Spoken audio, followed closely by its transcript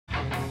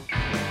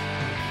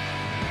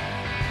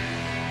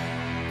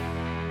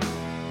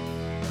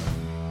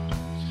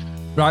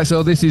Right,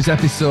 so this is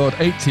episode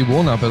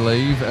 81, I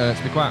believe. To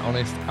be quite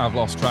honest, I've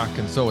lost track,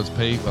 and so has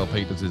Pete. Well,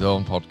 Pete does his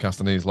own podcast,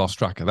 and he's lost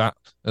track of that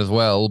as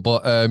well.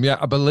 But yeah,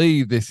 I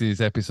believe this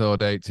is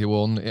episode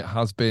 81. It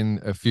has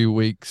been a few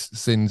weeks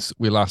since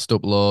we last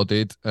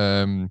uploaded.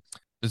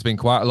 There's been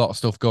quite a lot of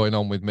stuff going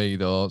on with me,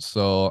 though.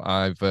 So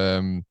I've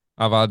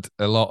had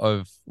a lot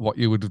of what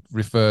you would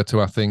refer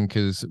to, I think,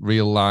 as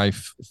real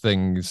life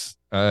things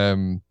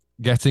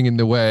getting in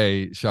the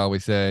way, shall we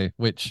say,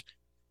 which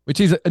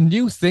is a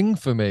new thing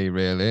for me,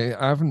 really.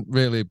 I haven't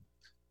really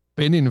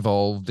been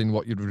involved in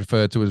what you'd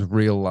refer to as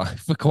real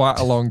life for quite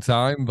a long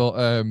time.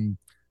 But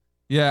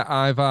yeah,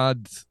 I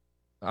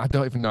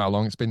don't even know how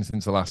long it's been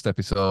since the last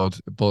episode,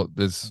 but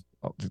there's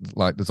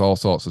all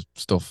sorts of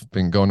stuff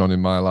been going on in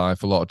my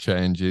life, a lot of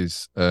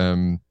changes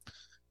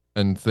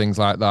and things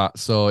like that.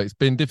 So it's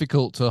been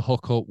difficult to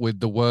hook up with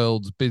the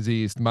world's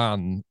busiest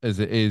man as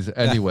it is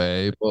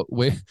anyway, but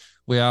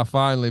we are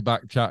finally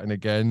back chatting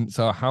again.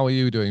 So how are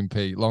you doing,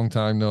 Pete? Long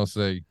time no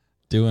see.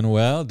 Doing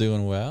well.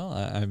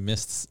 I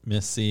missed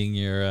seeing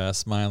your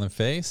smiling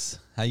face.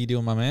 How you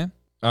doing, my man?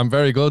 I'm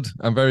very good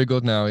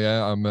now.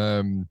 Yeah,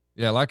 I'm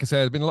yeah, like I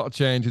said, there's been a lot of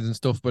changes and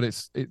stuff, but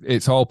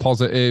it's all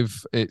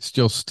positive. It's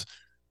just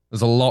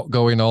there's a lot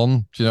going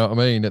on. Do you know what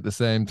I mean? At the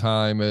same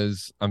time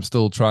as I'm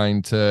still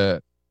trying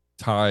to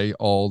tie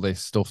all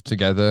this stuff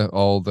together,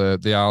 all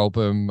the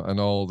album and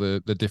all the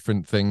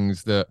different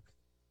things that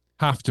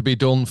have to be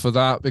done for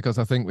that, because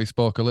I think we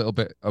spoke a little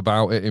bit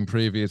about it in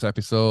previous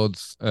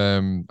episodes,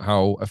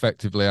 how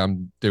effectively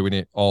I'm doing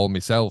it all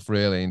myself,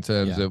 really, in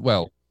terms of,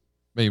 well,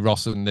 me,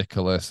 Ross and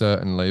Nicola,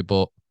 certainly,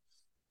 but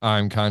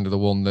I'm kind of the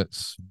one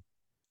that's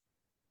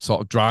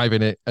sort of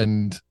driving it,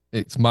 and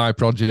it's my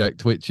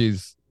project, which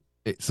is,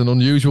 it's an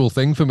unusual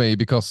thing for me,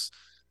 because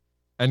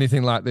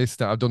anything like this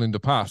that I've done in the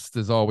past,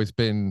 there's always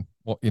been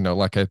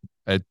like a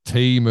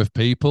team of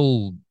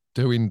people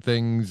doing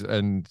things,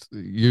 and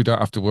you don't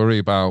have to worry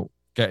about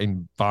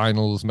getting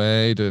vinyls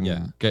made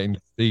and getting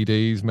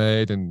CDs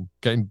made and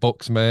getting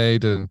books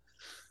made and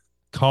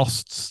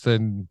costs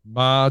and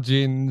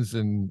margins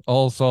and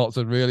all sorts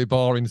of really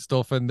boring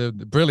stuff. And the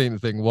brilliant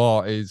thing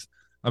is,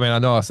 I mean, I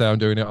know I say I'm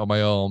doing it on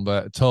my own,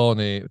 but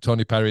Tony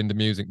Perrin, the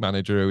music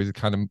manager, who is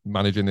kind of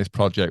managing this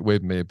project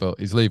with me, but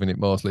he's leaving it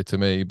mostly to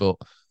me. But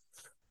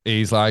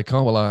he's like,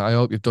 oh, well, I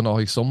hope you've done all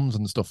your sums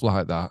and stuff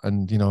like that,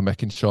 and,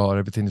 making sure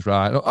everything's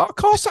right. Oh, of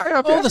course I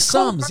have. Oh, the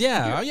sums,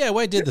 yeah. Oh, yeah,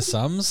 we did the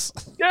sums.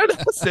 Yeah,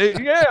 that's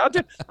it. Yeah,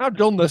 I've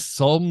done the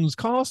sums. Of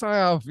course I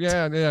have.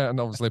 Yeah.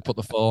 And obviously put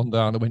the phone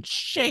down and went,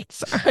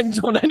 shit, I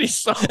haven't done any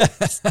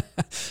sums.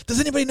 Does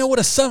anybody know what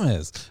a sum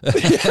is?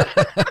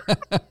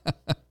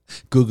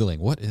 Googling,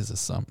 what is a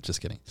sum?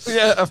 Just kidding.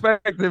 Yeah,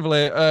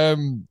 effectively.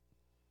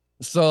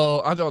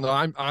 So I don't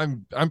know.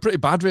 I'm pretty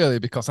bad, really,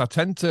 because I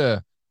tend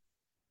to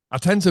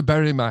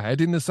bury my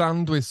head in the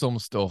sand with some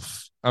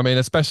stuff. I mean,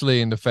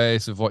 especially in the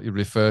face of what you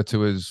refer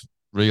to as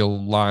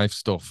real life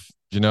stuff.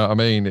 Do you know what I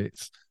mean? Do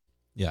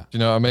you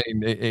know what I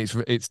mean?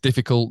 It's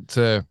difficult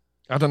to,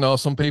 I don't know,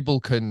 some people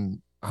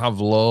can have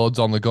loads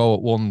on the go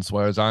at once,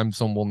 whereas I'm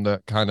someone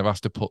that kind of has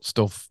to put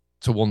stuff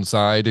to one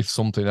side if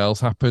something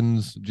else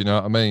happens. Do you know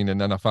what I mean? And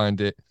then I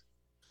find it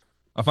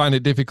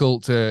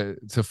difficult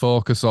to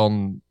focus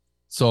on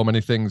so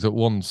many things at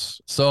once.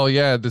 So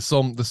yeah, the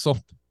sum's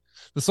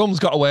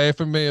got away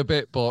from me a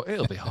bit, but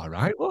it'll be all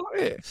right, won't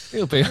it?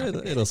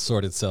 It'll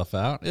sort itself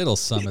out. It'll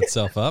sum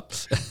itself up.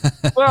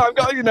 Well,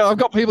 I've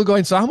got people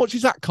going, so how much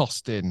is that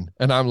costing?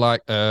 And I'm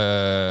like,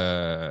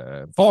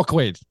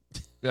 £4.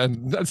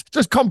 And that's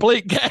just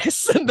complete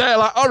guess. And they're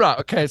like, all right,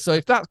 okay, so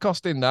if that's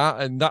costing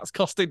that and that's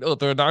costing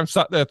other, and I'm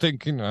sat there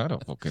thinking, I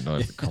don't fucking know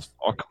if it costs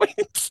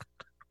 £4.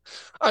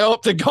 I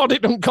hope to God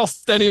it don't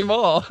cost any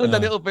more, and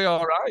then it'll be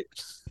all right.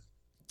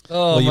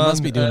 Oh, well, you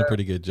must be doing a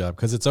pretty good job,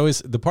 because it's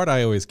always the part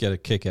I always get a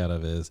kick out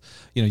of is,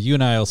 you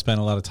and I will spend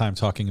a lot of time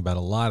talking about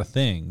a lot of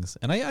things,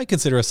 and I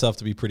consider ourselves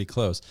to be pretty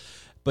close,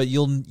 but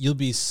you'll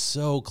be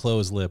so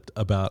close-lipped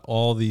about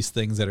all these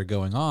things that are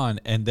going on,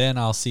 and then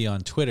I'll see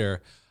on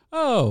Twitter,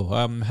 oh,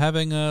 I'm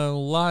having a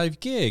live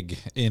gig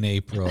in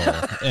April,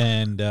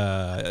 and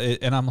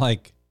I'm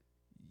like,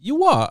 you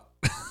what?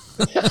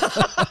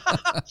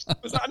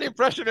 Was that an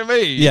impression of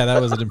me? Yeah, that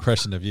was an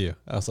impression of you.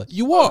 I was like,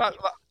 you what?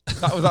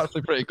 That was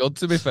actually pretty good,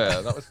 to be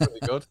fair. That was pretty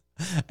good.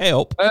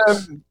 Help.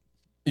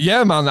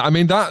 Yeah, man. I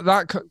mean, that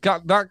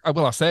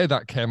well, I say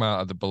that came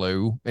out of the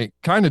blue. It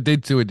kind of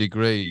did to a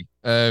degree.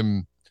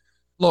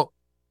 Look,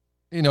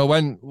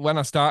 when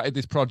I started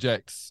this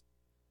project,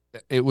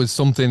 it was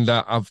something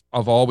that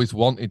I've always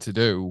wanted to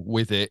do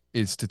with it,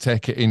 is to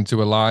take it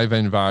into a live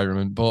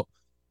environment. But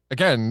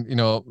again,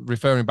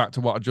 referring back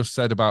to what I just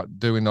said about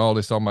doing all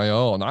this on my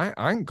own,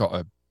 I ain't got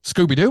a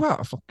Scooby-Doo how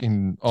to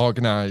fucking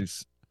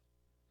organise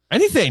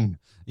anything.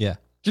 Yeah.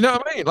 Do you know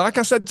what I mean? Like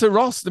I said to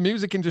Ross, the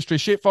music industry,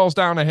 shit falls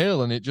down a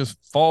hill and it just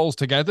falls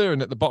together,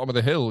 and at the bottom of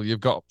the hill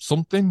you've got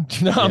something. Do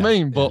you know what I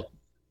mean? But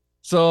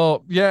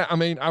so yeah, I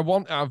mean,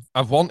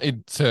 I've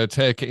wanted to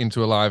take it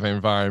into a live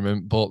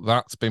environment, but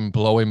that's been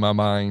blowing my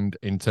mind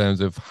in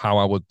terms of how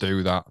I would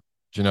do that.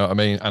 Do you know what I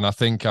mean? And I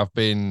think I've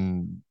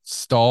been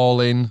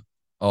stalling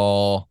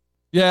or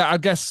yeah, I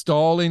guess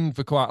stalling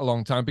for quite a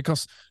long time,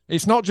 because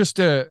it's not just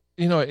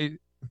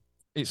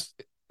it's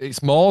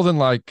it's more than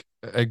like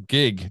a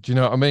gig. Do you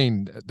know what I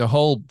mean? The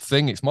whole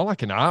thing, it's more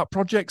like an art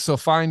project. So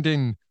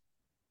finding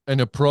an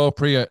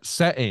appropriate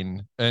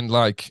setting and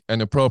like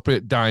an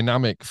appropriate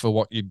dynamic for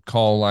what you'd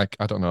call, like,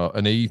 I don't know,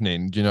 an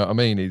evening, do you know what I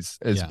mean,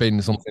 has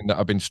been something that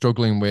I've been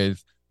struggling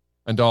with.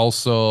 And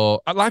also,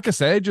 like I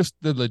say, just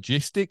the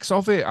logistics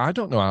of it. I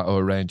don't know how to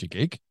arrange a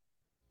gig.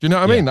 Do you know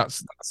what I mean?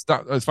 That's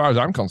that. As far as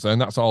I'm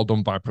concerned, that's all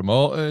done by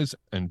promoters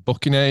and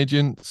booking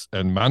agents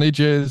and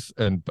managers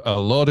and a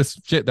load of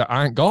shit that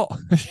I ain't got.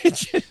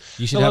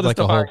 You should have like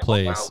a whole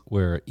place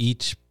where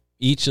each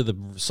of the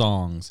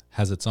songs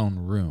has its own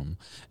room,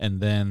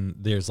 and then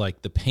there's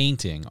like the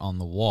painting on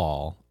the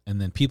wall, and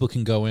then people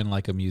can go in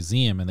like a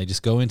museum, and they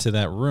just go into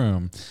that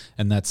room,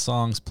 and that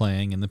song's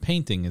playing, and the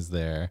painting is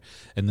there,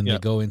 and then they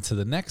go into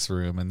the next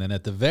room, and then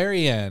at the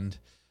very end.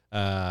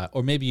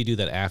 Or maybe you do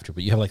that after,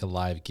 but you have like a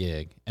live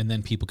gig, and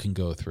then people can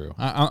go through.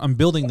 I'm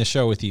building the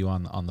show with you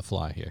on the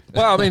fly here.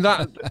 Well, I mean,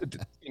 that,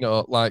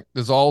 like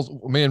there's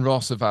all, me and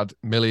Ross have had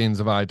millions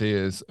of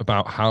ideas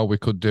about how we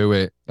could do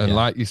it, and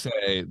like you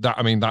say, that,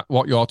 I mean, that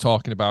what you're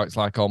talking about, it's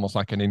like almost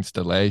like an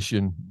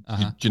installation.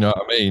 Do you know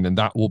what I mean? And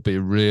that would be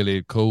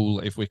really cool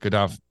if we could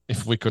have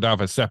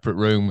a separate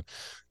room,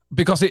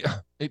 because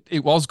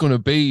it was going to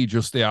be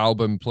just the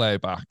album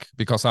playback,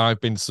 because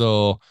I've been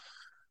so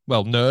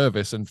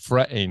nervous and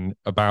fretting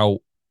about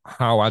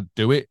how I'd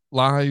do it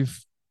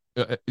live,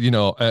 at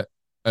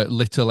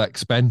little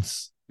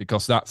expense,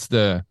 because that's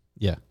the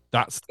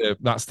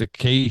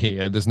key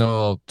here. There's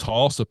no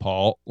tour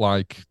support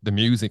like the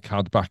music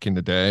had back in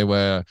the day,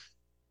 where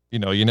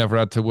you never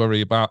had to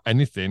worry about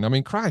anything. I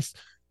mean, Christ,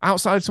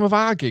 outside some of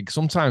our gigs,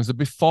 sometimes there'd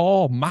be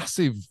 4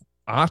 massive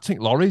Arctic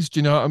lorries. Do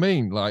you know what I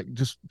mean? Like,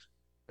 just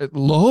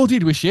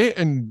loaded with shit,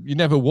 and you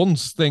never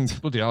once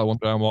think, bloody hell, I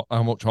wonder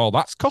how much all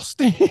that's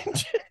costing.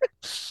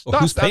 Well,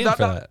 who's paying for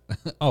that?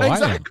 Oh,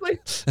 exactly.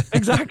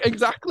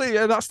 Exactly.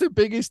 Yeah, that's the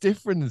biggest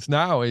difference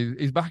now.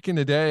 Is back in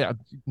the day, I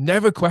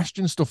never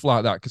questioned stuff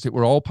like that, because it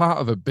were all part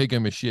of a bigger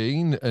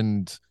machine,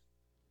 and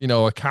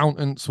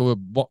accountants were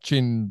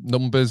watching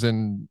numbers,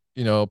 and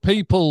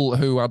people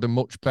who had a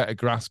much better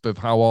grasp of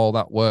how all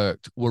that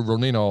worked were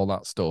running all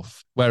that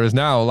stuff. Whereas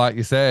now, like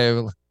you say,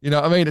 you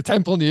know what I mean? The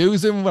Temple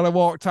Museum, when I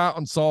walked out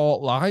and saw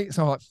lights,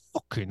 I'm like,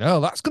 fucking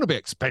hell, that's going to be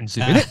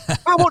expensive, isn't it?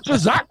 How much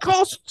does that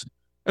cost?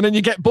 And then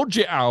you get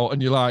budget out,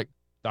 and you're like,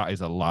 that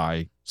is a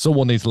lie.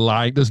 Someone is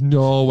lying. There's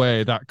no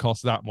way that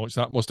costs that much.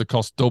 That must have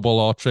cost double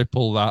or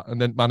triple that. And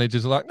then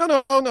managers are like,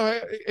 no,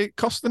 it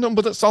costs the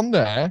number that's on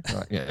there.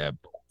 Like, yeah,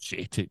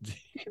 bullshit.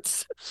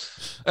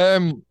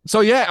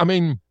 So yeah, I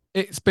mean,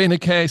 it's been a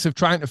case of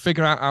trying to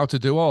figure out how to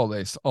do all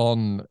this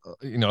on,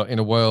 in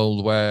a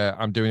world where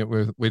I'm doing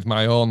it with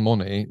my own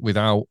money,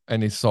 without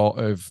any sort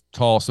of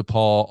tour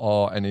support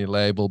or any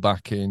label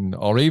backing,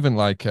 or even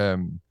like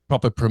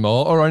proper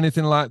promoter or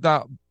anything like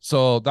that.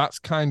 So that's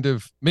kind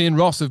of, me and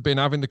Ross have been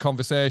having the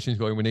conversations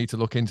going, we need to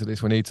look into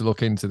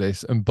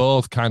this, and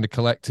both kind of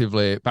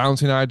collectively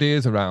bouncing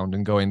ideas around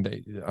and going,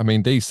 I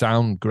mean, these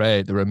sound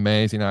great, they're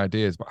amazing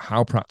ideas, but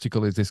how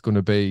practical is this going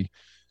to be?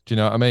 Do you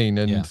know what I mean?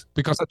 And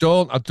because I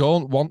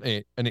don't want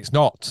it, and it's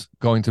not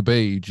going to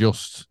be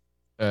just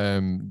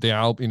the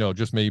album,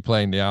 just me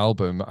playing the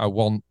album. I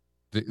want,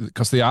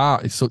 because the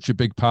art is such a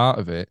big part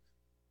of it.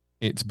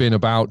 It's been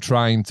about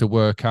trying to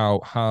work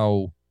out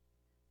how,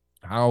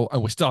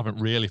 and we still haven't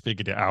really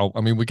figured it out.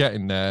 I mean, we're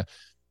getting there,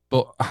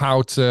 but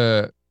how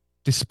to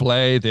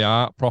display the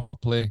art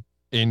properly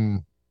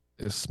in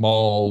a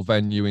small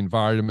venue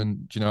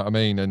environment. Do you know what I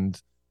mean? And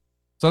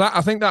so that,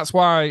 I think that's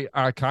why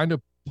I kind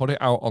of put it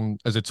out on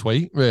as a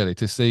tweet, really,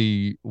 to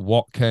see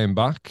what came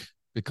back,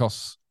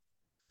 because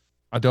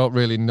I don't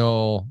really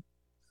know.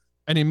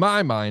 And in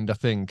my mind, I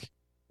think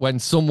when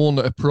someone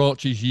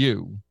approaches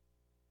you,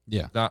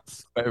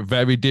 that's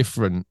very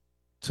different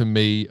to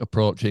me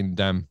approaching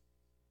them.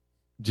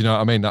 Do you know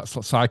what I mean?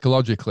 That's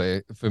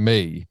psychologically, for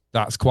me,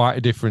 that's quite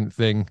a different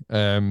thing.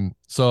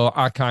 So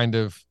I kind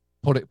of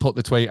put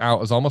the tweet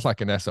out as almost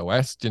like an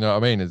SOS. Do you know what I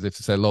mean? As if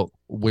to say, look,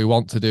 we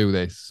want to do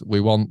this. We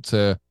want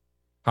to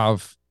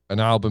have an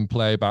album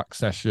playback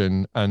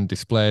session and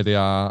display the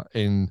art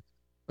in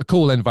a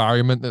cool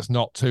environment that's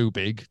not too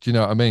big. Do you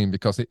know what I mean?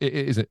 Because it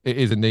is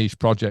a niche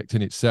project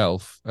in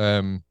itself.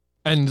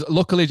 And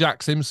luckily,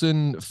 Jack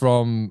Simpson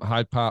from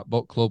Hyde Park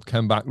Book Club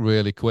came back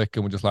really quick,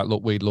 and we're just like,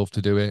 look, we'd love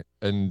to do it.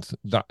 And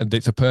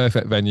it's a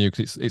perfect venue,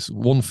 because it's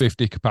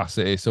 150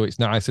 capacity, so it's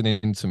nice and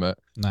intimate.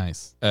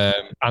 Nice.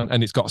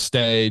 And it's got a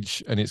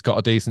stage, and it's got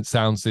a decent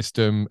sound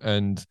system,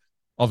 and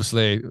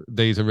obviously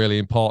these are really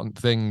important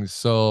things.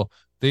 So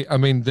the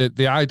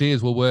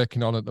ideas we're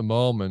working on at the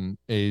moment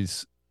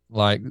is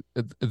like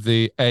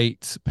the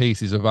 8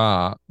 pieces of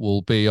art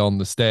will be on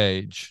the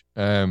stage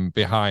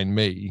behind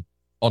me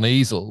on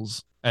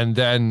easels, and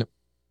then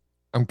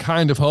I'm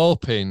kind of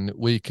hoping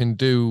we can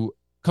do,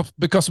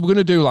 because we're going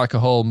to do like a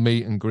whole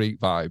meet and greet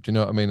vibe. Do you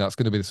know what I mean? That's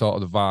going to be the sort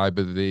of the vibe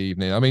of the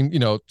evening. I mean,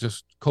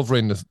 just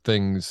covering the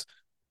things.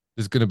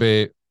 There's going to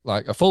be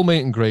like a full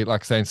meet and greet,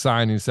 like I say,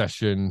 signing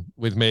session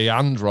with me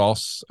and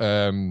Ross,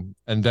 and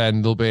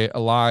then there'll be a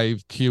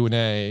live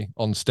Q&A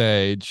on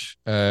stage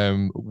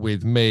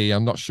with me.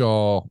 I'm not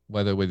sure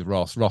whether with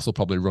Ross. Ross will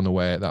probably run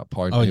away at that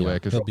point anyway,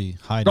 because he'll be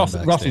hiding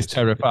backstage. Ross is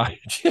terrified.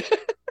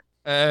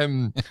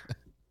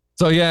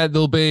 So yeah,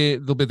 there'll be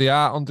the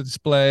art on the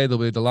display.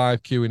 There'll be the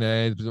live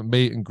Q&A,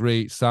 meet and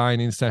greet,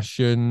 signing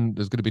session.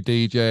 There's going to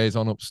be DJs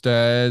on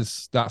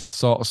upstairs, that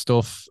sort of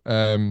stuff.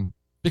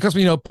 Because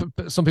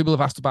some people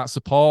have asked about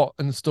support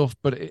and stuff,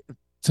 but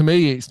to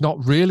me, it's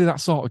not really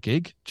that sort of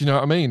gig. Do you know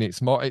what I mean?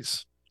 It's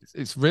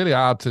really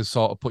hard to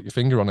sort of put your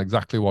finger on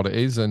exactly what it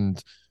is, and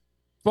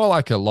it's more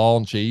like a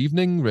launch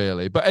evening,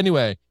 really. But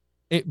anyway,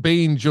 it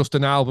being just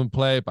an album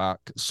playback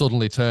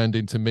suddenly turned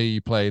into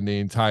me playing the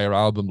entire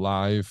album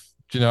live.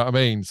 Do you know what I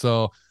mean?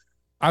 So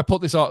I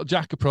put this out.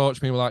 Jack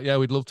approached me. We're like, yeah,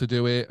 we'd love to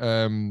do it.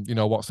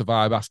 What's the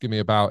vibe? Asking me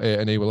about it.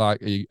 And he was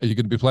like, are you going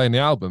to be playing the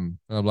album?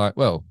 And I'm like,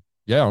 well,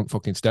 yeah, on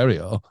fucking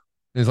stereo. And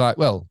he's like,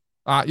 well,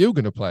 aren't you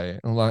going to play it?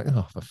 And I'm like,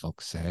 oh, for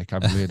fuck's sake,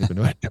 I'm really going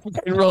to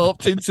get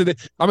roped into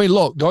this. I mean,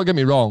 look, don't get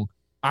me wrong.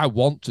 I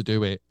want to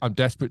do it. I'm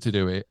desperate to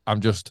do it.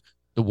 I'm just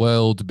the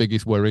world's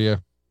biggest worrier.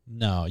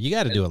 No, you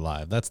got to do it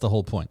live. That's the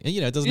whole point.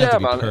 It doesn't have to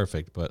be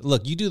perfect, but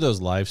look, you do those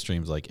live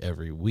streams like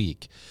every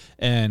week,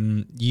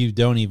 and you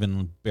don't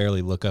even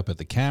barely look up at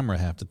the camera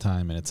half the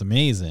time, and it's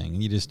amazing.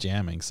 You're just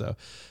jamming. So,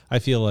 I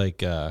feel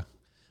like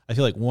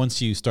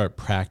once you start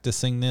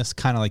practicing this,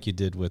 kind of like you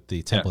did with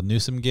the Temple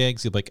Newsom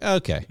gigs, you'll be like,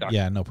 okay,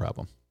 yeah, no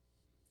problem.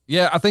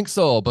 Yeah, I think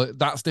so, but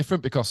that's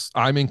different because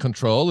I'm in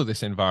control of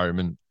this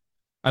environment.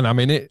 And I'm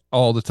in it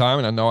all the time,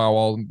 and I know how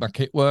all my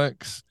kit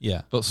works.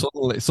 Yeah. But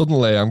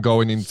suddenly, I'm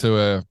going into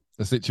a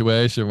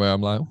situation where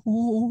I'm like,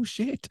 oh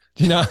shit.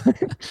 Do you know?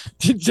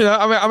 Do you know?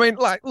 I mean,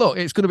 like, look,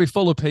 it's going to be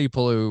full of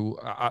people who,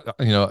 at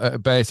a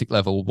basic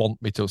level,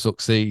 want me to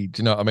succeed.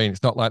 Do you know what I mean?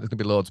 It's not like there's going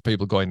to be loads of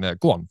people going there.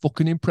 Go on,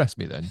 fucking impress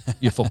me, then.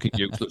 You fucking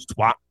useless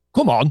twat.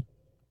 Come on. Do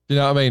you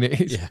know what I mean?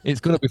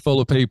 It's going to be full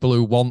of people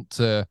who want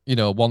to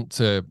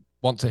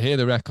hear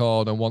the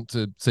record and want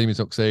to see me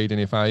succeed.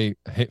 And if I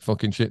hit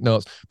fucking shit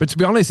notes, but to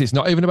be honest, it's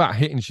not even about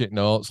hitting shit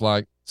notes.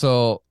 Like,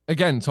 so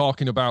again,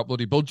 talking about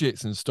bloody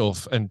budgets and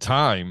stuff and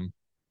time,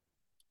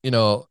 a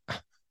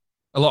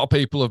lot of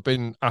people have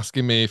been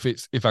asking me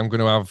if I'm going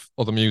to have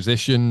other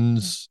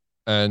musicians,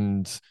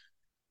 and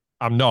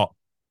I'm not.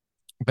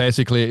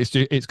 Basically, it's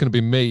going to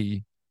be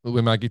me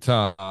with my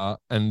guitar,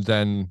 and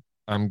then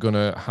I'm going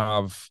to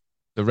have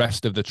the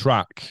rest of the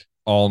track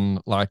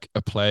on like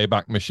a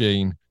playback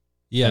machine.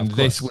 Yeah, and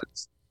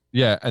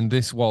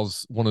this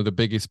was one of the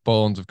biggest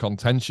bones of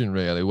contention,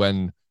 really,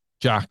 when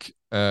Jack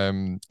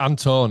and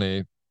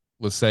Tony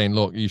was saying,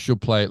 look, you should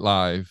play it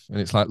live.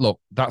 And it's like, look,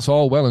 that's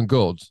all well and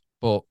good,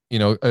 but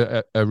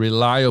a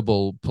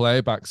reliable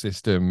playback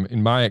system,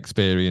 in my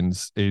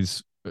experience,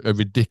 is a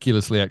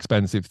ridiculously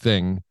expensive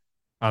thing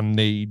and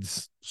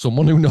needs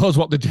someone who knows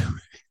what they're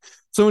doing.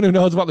 Someone who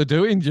knows what they're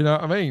doing, do you know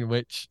what I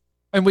mean?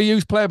 And we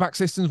use playback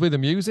systems with the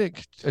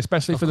music,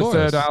 especially for the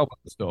third album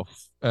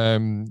stuff.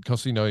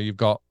 Because, you've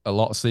got a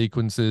lot of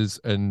sequences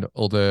and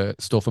other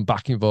stuff and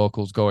backing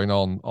vocals going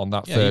on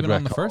that third record.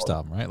 On the first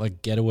album, right?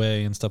 Like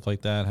Getaway and stuff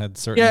like that had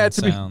certain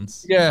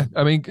sounds.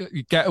 I mean,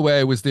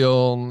 Getaway was the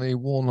only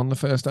one on the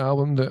first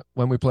album that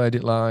when we played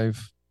it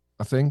live,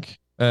 I think.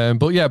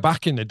 But yeah,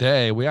 back in the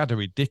day, we had a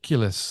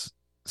ridiculous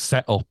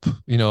setup,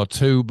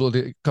 two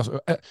bloody, because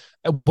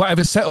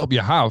whatever setup you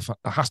have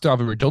has to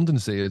have a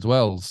redundancy as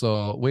well.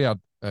 So we had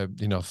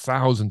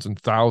thousands and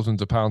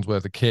thousands of pounds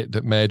worth of kit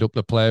that made up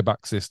the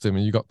playback system,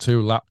 and you got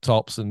two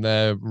laptops and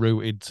they're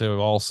routed to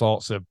all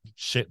sorts of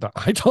shit that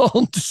I don't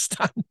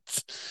understand.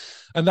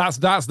 And that's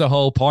the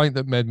whole point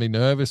that made me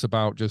nervous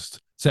about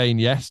just saying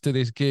yes to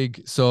this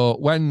gig. So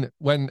when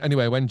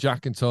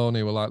Jack and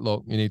Tony were like,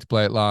 look, you need to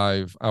play it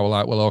live, I was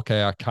like, well,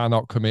 okay, I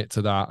cannot commit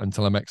to that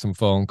until I make some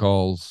phone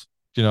calls.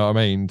 Do you know what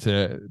I mean?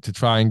 To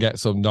try and get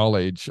some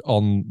knowledge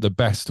on the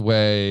best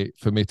way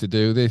for me to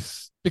do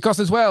this.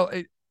 Because as well,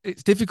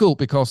 it's difficult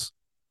because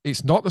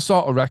it's not the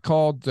sort of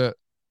record that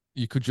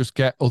you could just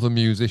get other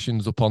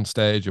musicians up on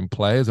stage and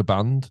play as a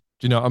band.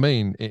 Do you know what I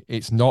mean?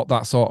 It's not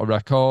that sort of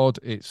record.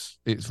 It's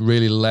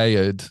really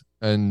layered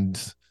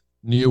and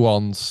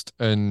nuanced,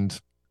 and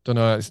don't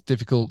know. It's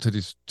difficult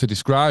to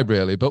describe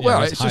really, but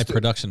it's high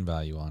production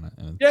value on it.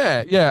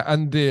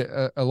 And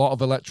a lot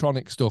of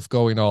electronic stuff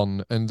going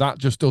on, and that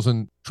just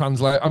doesn't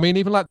translate. I mean,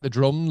 even like the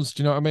drums.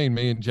 Do you know what I mean?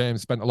 Me and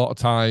James spent a lot of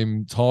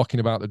time talking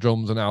about the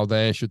drums and how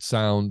they should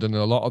sound, and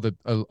on a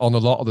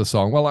lot of the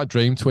song. Well, like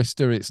Dream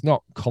Twister, it's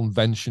not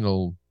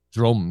conventional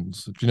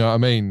drums. Do you know what I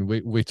mean?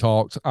 We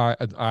talked. I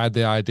had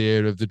the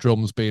idea of the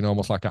drums being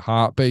almost like a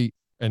heartbeat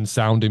and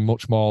sounding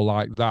much more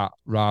like that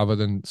rather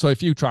than. So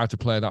if you try to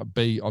play that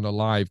beat on a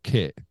live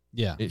kit,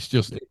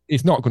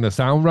 it's not going to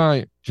sound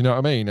right. Do you know what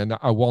I mean? And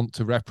I want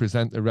to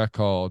represent the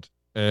record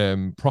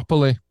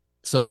properly.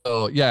 So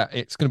yeah,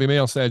 it's going to be me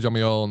on stage on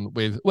my own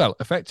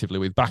effectively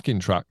with backing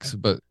tracks.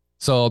 But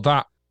so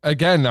that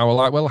again, I was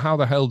like, well, how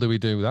the hell do we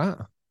do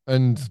that?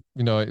 And,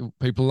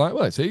 people are like,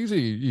 well, it's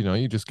easy.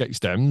 You just get your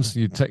stems,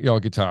 you take your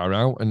guitar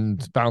out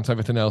and bounce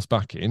everything else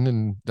back in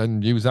and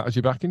then use that as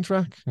your backing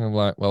track. And I'm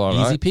like, well, all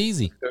easy right.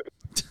 peasy.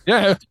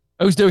 Yeah.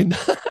 Who's doing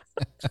that?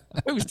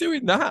 Who's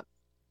doing that?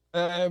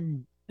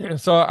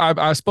 So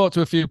I spoke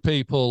to a few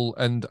people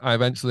and I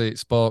eventually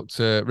spoke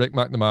to Rick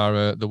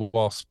McNamara, the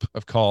Wasp,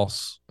 of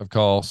course,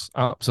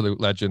 absolute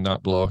legend,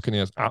 that bloke. And he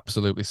has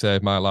absolutely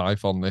saved my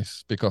life on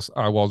this because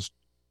I was,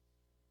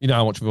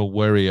 how much of a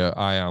worrier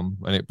I am,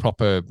 and it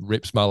proper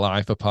rips my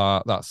life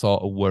apart, that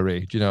sort of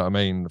worry. Do you know what I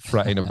mean?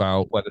 Fretting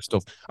about weather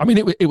stuff. I mean,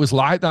 it was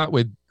like that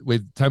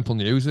with Temple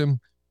Newsam,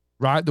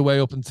 right the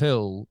way up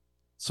until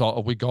sort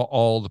of we got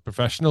all the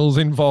professionals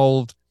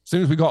involved. As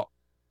soon as we got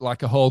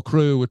like a whole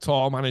crew, a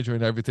tour manager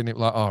and everything, it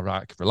was like, all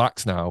right,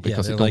 relax now.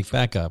 Because they're like,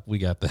 back up, we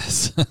got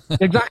this.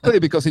 Exactly,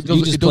 because it doesn't.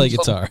 You just play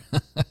guitar.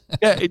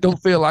 Yeah, it don't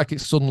feel like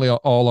it's suddenly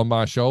all on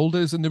my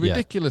shoulders. And the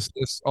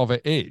ridiculousness of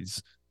it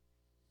is,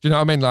 do you know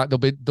what I mean? Like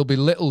there'll be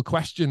little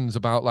questions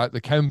about like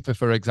the Kemper,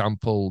 for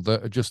example,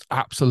 that are just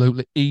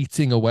absolutely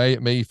eating away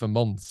at me for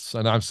months.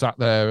 And I'm sat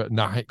there at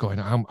night going,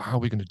 how are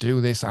we going to do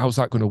this? How's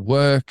that going to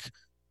work?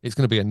 It's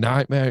going to be a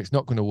nightmare. It's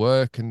not going to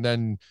work. And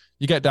then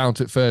you get down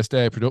to first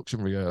day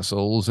production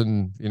rehearsals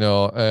and,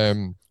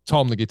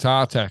 Tom, the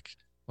guitar tech,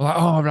 we're like,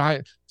 oh,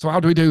 right. So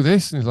how do we do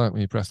this? And he's like, well,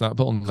 you press that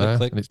button there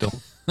and it's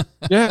done.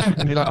 Yeah.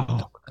 And you're like,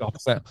 oh, God,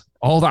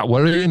 all that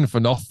worrying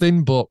for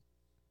nothing. But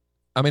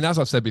I mean, as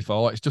I've said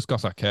before, it's just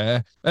because I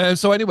care.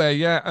 So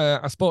anyway,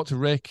 I spoke to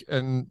Rick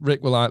and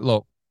Rick were like,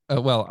 look,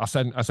 I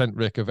sent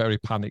Rick a very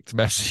panicked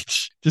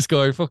message, just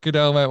going, fucking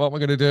hell, mate, what am I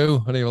going to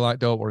do? And he was like,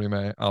 don't worry,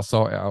 mate, I'll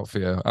sort it out for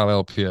you. I'll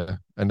help you.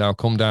 And I'll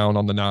come down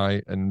on the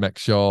night and make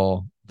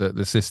sure that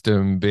the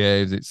system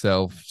behaves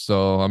itself.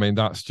 So, I mean,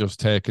 that's just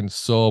taken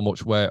so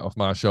much weight off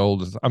my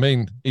shoulders. I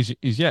mean,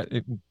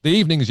 the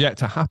evening's yet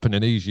to happen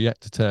and he's yet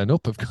to turn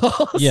up, of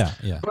course. Yeah.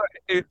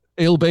 But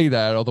he'll be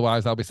there.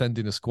 Otherwise, I'll be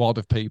sending a squad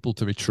of people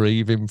to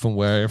retrieve him from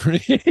wherever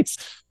he is.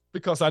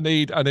 Because I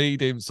need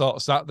him sort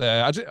of sat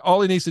there.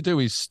 All he needs to do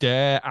is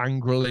stare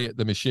angrily at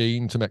the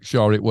machine to make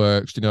sure it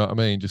works. Do you know what I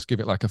mean? Just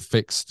give it like a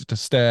fixed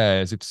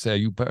stare as if to say,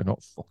 you better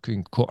not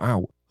fucking cut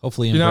out.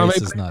 Hopefully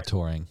Embrace is not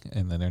touring.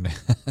 And then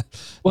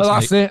well,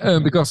 that's it.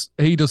 Because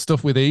he does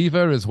stuff with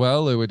Eva as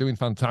well, who are doing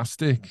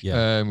fantastic.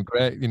 Yeah.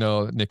 Great,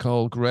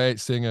 Nicole, great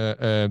singer.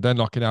 They're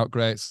knocking out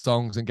great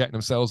songs and getting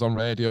themselves on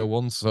Radio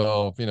 1.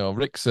 So,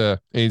 Rick's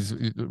is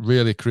a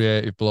really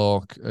creative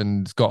bloke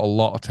and got a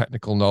lot of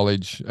technical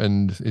knowledge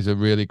and is a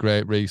really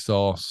great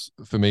resource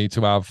for me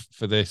to have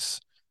for this.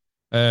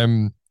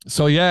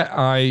 So yeah,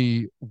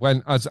 I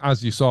went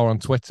as you saw on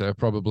Twitter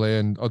probably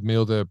and on my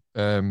other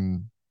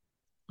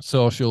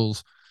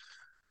socials.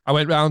 I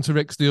went round to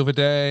Rick's the other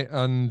day,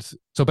 and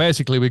so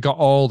basically we got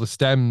all the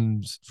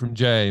stems from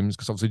James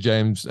because obviously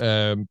James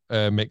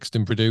mixed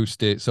and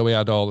produced it, so we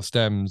had all the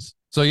stems.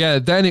 So yeah,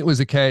 then it was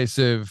a case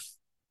of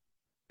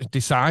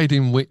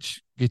deciding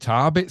which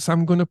guitar bits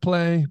I'm going to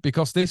play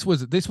because this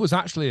was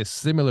actually a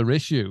similar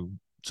issue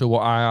to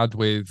what I had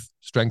with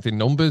Strength in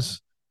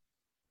Numbers.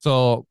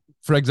 So,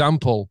 for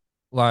example,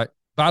 like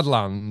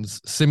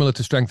Badlands, similar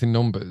to Strength in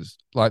Numbers,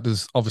 like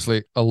there's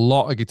obviously a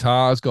lot of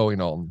guitars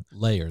going on.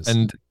 Layers.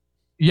 And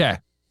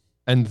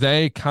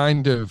they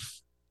kind of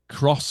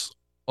cross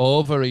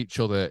over each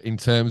other in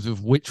terms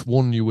of which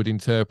one you would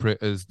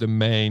interpret as the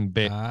main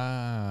bit.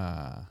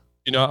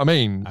 You know what I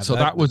mean? So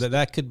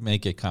that could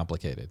make it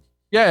complicated.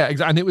 Yeah,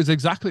 exactly. And it was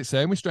exactly the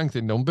same with Strength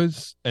in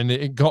Numbers. And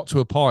it got to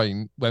a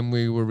point when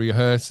we were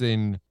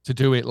rehearsing to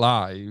do it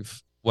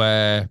live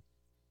where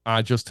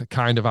I just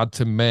kind of had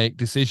to make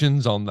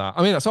decisions on that.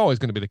 I mean, that's always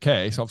going to be the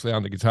case. Obviously,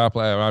 I'm the guitar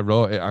player. I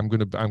wrote it. I'm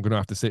gonna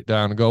have to sit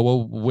down and go,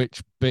 well,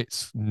 which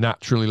bits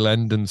naturally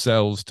lend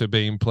themselves to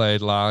being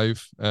played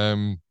live?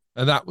 And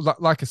that,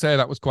 like I say,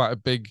 that was quite a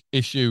big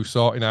issue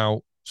sorting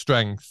out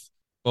Strength.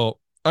 But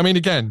I mean,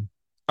 again,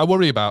 I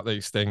worry about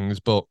these things,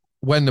 but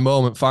when the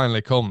moment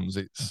finally comes,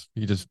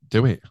 you just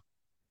do it.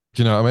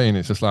 Do you know what I mean?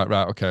 It's just like,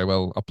 right, okay,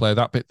 well, I'll play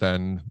that bit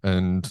then.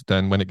 And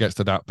then when it gets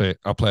to that bit,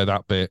 I'll play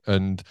that bit.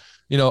 And,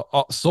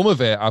 some of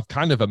it, I've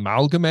kind of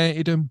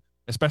amalgamated them,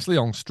 especially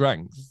on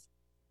Strength.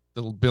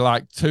 There'll be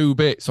like 2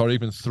 bits or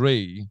even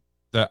 3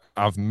 that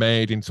I've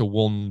made into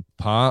one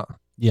part.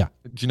 Yeah.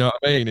 Do you know what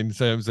I mean? In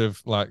terms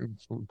of like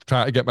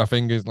trying to get my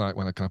fingers like,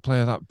 well, can I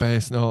play that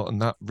bass note and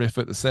that riff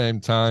at the same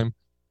time?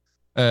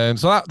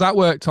 So that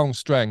worked on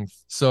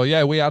Strength. So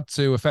yeah, we had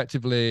to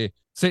effectively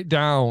sit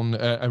down,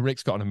 and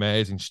Rick's got an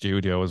amazing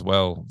studio as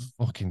well.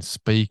 Fucking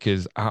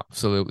speakers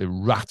absolutely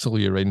rattle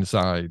your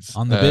insides.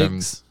 On the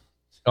bigs?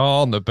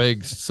 On the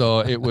bigs. So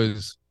it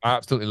was, I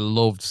absolutely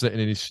loved sitting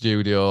in his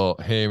studio,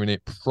 hearing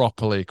it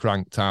properly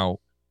cranked out.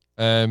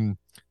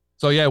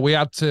 So yeah, we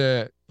had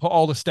to put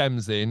all the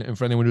stems in, and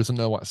for anyone who doesn't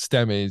know what a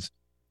stem is,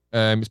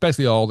 it's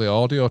basically all the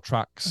audio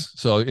tracks.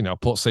 So,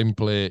 put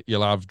simply,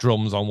 you'll have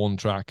drums on one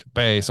track,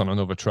 bass on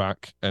another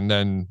track, and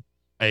then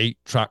 8,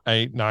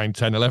 9,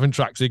 10, 11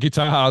 tracks of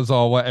guitars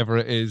or whatever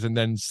it is, and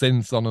then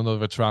synths on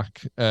another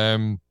track.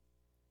 And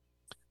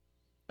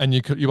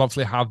you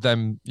obviously have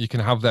them, you can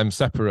have them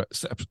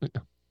separate.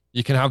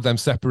 you can have them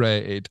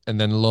separated and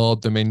then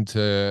load them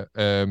into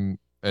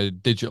a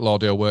digital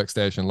audio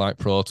workstation like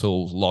Pro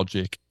Tools,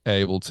 Logic,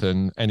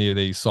 Ableton, any of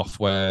these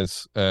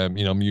softwares,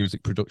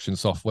 music production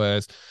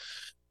softwares.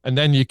 And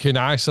then you can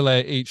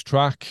isolate each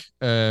track,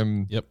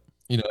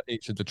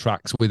 each of the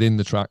tracks within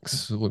the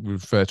tracks, what we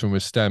refer to them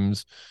as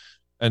stems.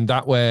 And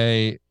that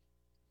way,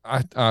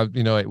 it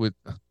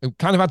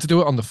kind of had to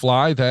do it on the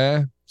fly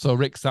there. So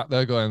Rick sat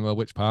there going, well,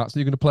 which parts are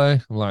you going to play?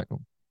 I'm like,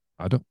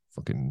 I don't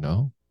fucking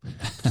know.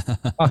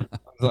 I was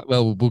like,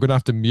 well, we're going to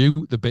have to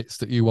mute the bits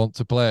that you want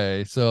to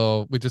play.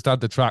 So we just had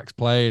the tracks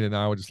playing, and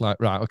I was just like,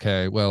 right,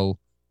 okay, well,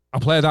 I'll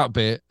play that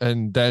bit,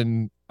 and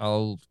then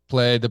I'll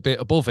play the bit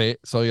above it.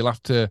 So you'll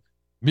have to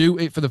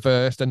mute it for the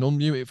verse, then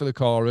unmute it for the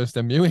chorus,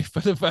 then mute it for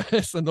the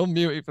verse, and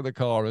unmute it for the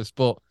chorus.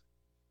 But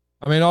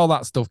I mean, all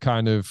that stuff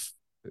kind of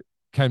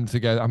came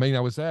together. I mean, I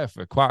was there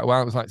for quite a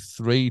while. It was like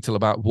 3 till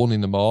about 1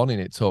 in the morning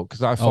it took,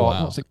 because I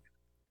thought,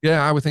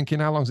 I was thinking,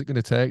 how long is it going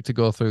to take to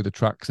go through the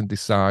tracks and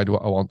decide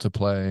what I want to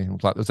play? It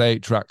was like, there's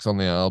 8 tracks on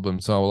the album.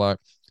 So I was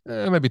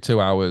like, maybe 2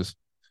 hours.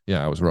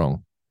 Yeah, I was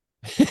wrong.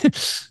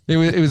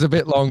 it was a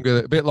bit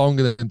longer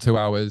than 2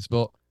 hours.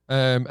 But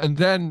and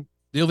then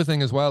the other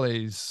thing as well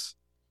is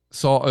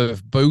sort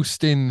of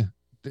boosting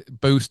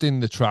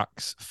the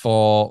tracks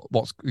for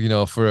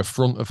for a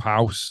front of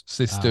house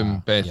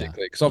system,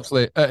 basically. Because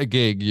obviously at a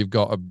gig you've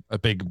got a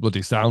big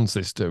bloody sound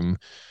system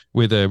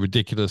with a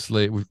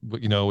ridiculously with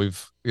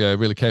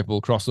really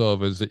capable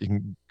crossovers that you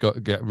can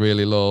get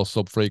really low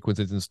sub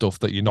frequencies and stuff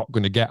that you're not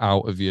going to get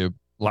out of your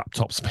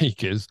laptop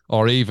speakers,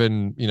 or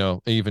even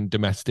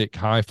domestic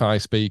hi-fi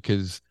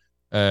speakers,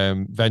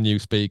 venue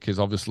speakers.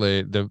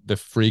 Obviously the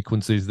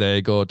frequencies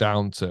they go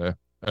down to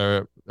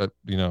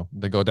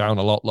they go down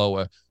a lot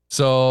lower.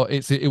 So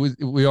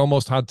we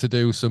almost had to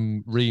do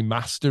some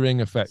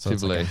remastering effectively.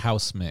 So it's like a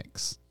house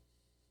mix.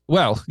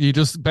 Well, you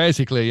just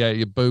basically,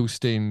 you're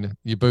boosting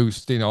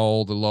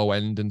all the low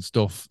end and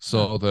stuff,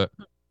 so that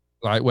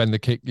like when the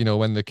kick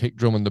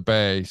drum and the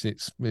bass,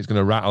 it's going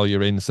to rattle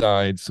your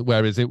insides.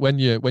 Whereas when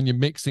you're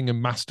mixing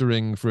and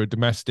mastering for a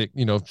domestic,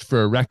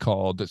 for a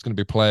record that's going to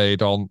be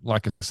played on,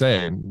 like I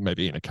say,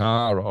 maybe in a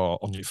car or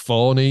on your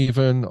phone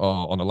even,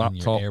 or on a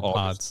laptop, your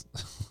AirPods.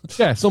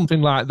 Or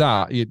something like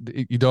that. You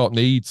don't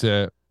need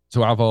to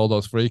have all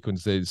those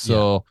frequencies.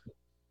 So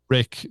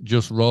Rick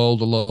just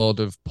rolled a load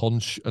of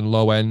punch and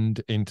low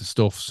end into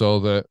stuff so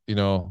that,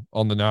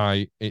 on the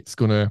night it's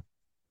gonna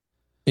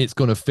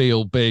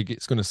feel big,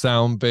 it's gonna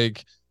sound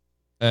big.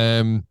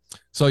 And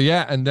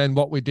then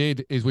what we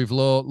did is we've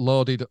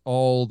loaded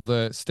all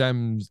the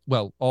stems,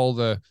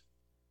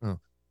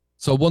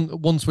 so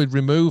once we'd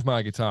removed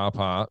my guitar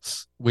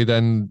parts, we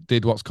then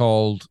did what's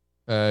called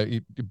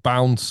you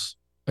bounce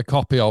a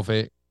copy of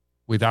it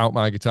without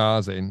my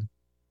guitars in,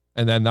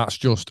 and then that's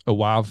just a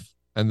WAV.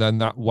 And then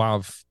that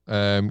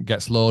WAV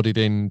gets loaded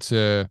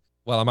into,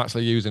 I'm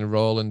actually using a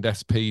Roland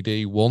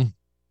SPD-1,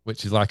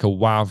 which is like a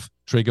WAV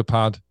trigger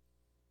pad.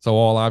 So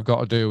all I've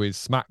got to do is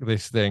smack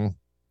this thing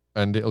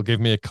and it'll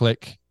give me a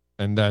click,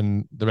 and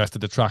then the rest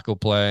of the track will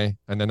play,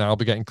 and then I'll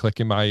be getting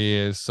click in my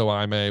ears, so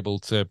I'm able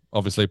to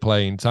obviously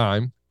play in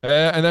time.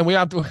 And then we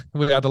had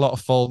a lot of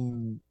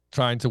fun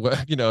trying to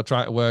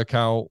work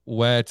out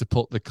where to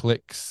put the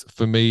clicks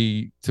for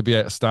me to be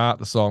able to start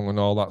the song and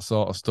all that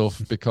sort of stuff,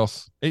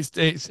 because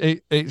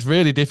it's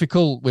really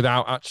difficult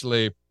without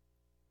actually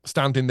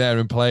standing there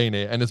and playing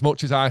it. And as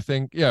much as I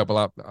think,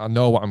 I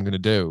know what I'm going to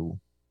do,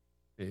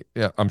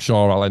 I'm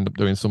sure I'll end up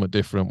doing something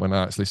different when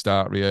I actually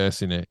start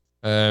rehearsing it.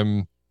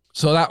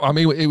 So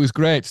it was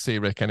great to see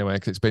Rick anyway,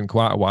 because it's been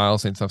quite a while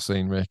since I've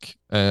seen Rick.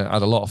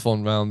 Had a lot of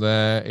fun around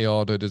there. He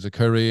ordered us a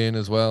curry in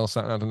as well.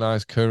 Sat and had a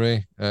nice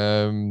curry.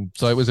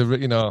 So it was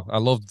I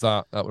loved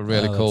that. That was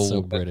really cool.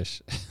 So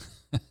British.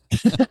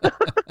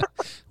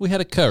 We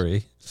had a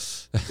curry.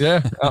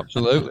 Yeah,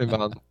 absolutely,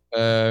 man.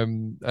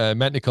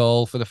 Met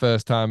Nicole for the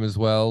first time as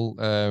well.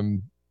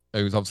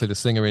 Who was obviously the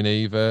singer in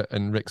Eva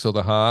and Rick's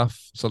other half.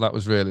 So that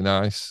was really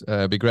nice.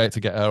 It'd be great to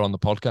get her on the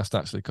podcast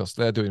actually, because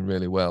they're doing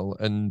really well.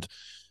 And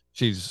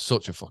she's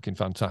such a fucking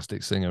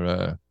fantastic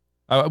singer.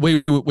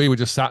 We were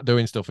just sat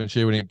doing stuff, and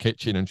she was in the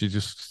kitchen, and she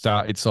just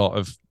started sort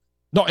of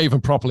not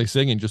even properly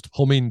singing, just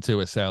humming to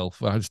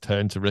herself. I just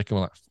turned to Rick and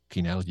was like,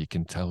 fucking hell, you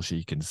can tell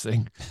she can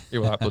sing. He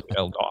was like, bloody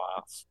hell, not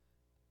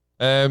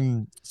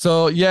half.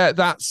 So yeah,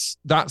 that's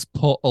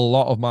put a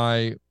lot of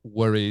my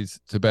worries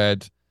to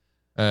bed,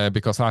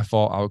 because I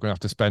thought I was going to have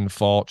to spend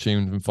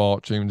fortunes and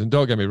fortunes. And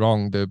don't get me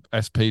wrong, the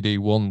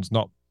SPD-1's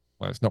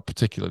it's not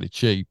particularly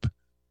cheap,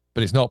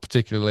 but it's not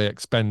particularly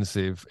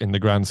expensive in the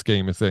grand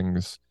scheme of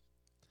things.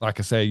 Like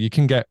I say, you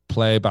can get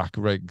playback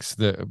rigs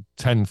that are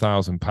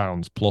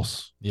 £10,000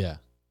 plus. Yeah.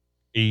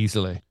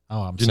 Easily.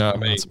 Oh, I'm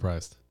not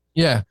surprised.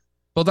 Yeah.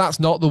 But that's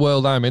not the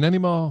world I'm in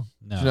anymore.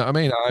 No. Do you know what I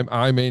mean?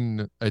 I'm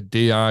in a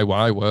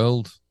DIY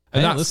world.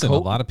 And hey, listen, cool. A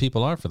lot of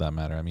people are, for that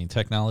matter. I mean,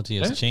 technology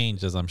has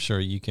changed, as I'm sure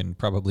you can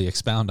probably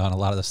expound on a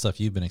lot of the stuff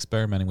you've been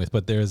experimenting with.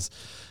 But there's,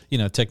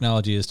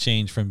 technology has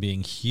changed from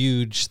being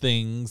huge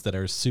things that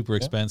are super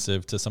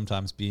expensive to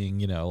sometimes being,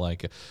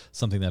 like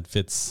something that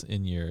fits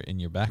in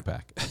your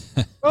backpack.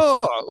 Oh,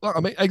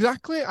 I mean,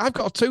 exactly. I've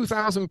got a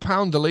 £2,000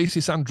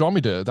 Alesis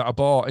Andromeda that I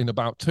bought in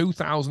about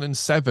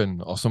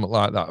 2007 or something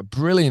like that. A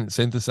brilliant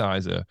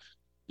synthesizer.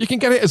 You can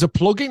get it as a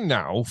plug-in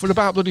now for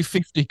about bloody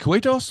 50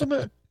 quid or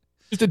something.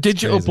 Just a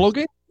digital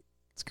plug-in.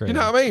 It's crazy. You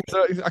know what I mean?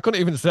 So I couldn't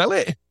even sell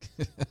it.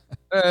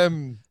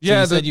 So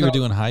you said you were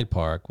doing Hyde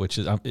Park, which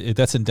is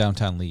that's in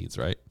downtown Leeds,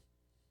 right?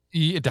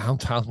 Yeah,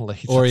 downtown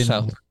Leeds. Or in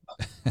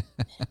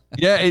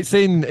yeah, it's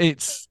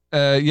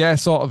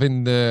sort of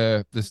in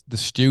the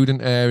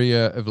student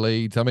area of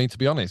Leeds. I mean, to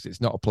be honest,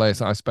 it's not a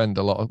place I spend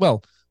a lot of.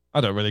 Well,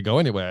 I don't really go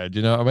anywhere. Do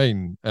you know what I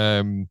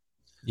mean?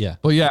 Yeah.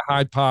 But yeah,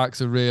 Hyde Park's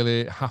a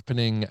really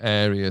happening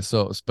area,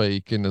 so to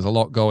speak, and there's a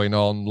lot going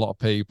on, a lot of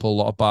people, a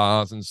lot of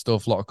bars and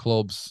stuff, a lot of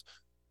clubs.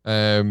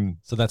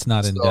 So that's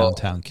not in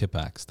downtown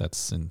Kippax.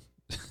 That's in.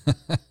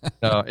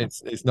 No,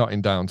 it's not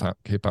in downtown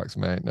Kippax,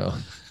 mate. No.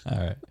 All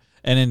right.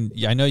 And then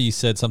I know you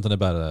said something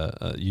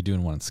about you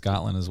doing one in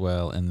Scotland as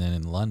well, and then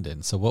in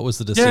London. So what was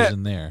the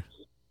decision there?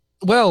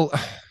 Well,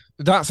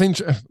 that's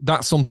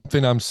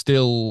something I'm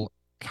still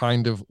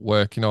kind of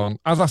working on.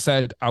 As I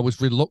said, I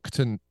was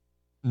reluctant.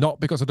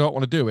 Not because I don't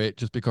want to do it,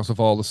 just because of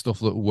all the stuff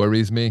that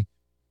worries me.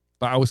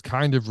 But I was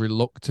kind of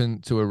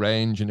reluctant to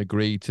arrange and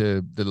agree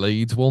to the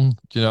Leeds one.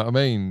 Do you know what I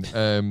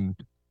mean?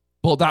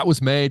 But that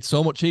was made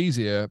so much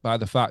easier by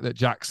the fact that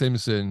Jack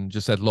Simpson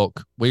just said,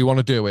 look, we want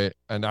to do it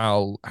and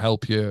I'll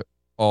help you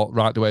all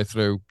right the way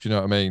through. Do you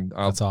know what I mean?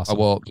 That's awesome. I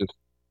won't just,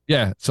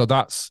 so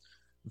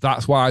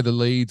that's why the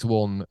Leeds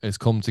one has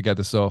come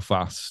together so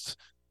fast,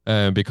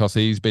 because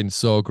he's been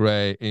so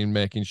great in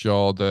making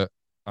sure that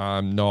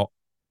I'm not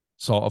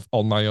sort of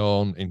on my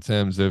own in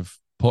terms of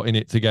putting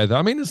it together.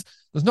 I mean,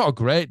 there's not a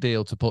great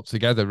deal to put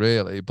together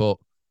really, but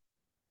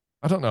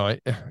I don't know.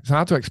 It's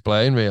hard to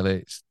explain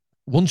really. It's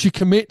once you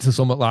commit to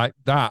something like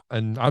that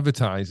and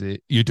advertise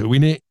it, you're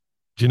doing it.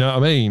 Do you know what I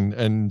mean?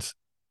 And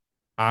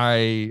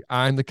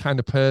I'm the kind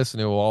of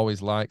person who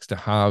always likes to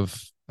have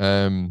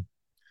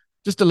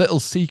just a little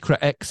secret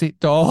exit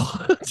door.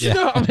 Do you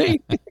know what I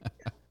mean?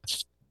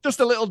 Just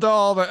a little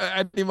door that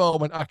at any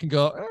moment I can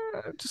go,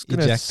 I'm just going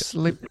to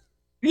slip.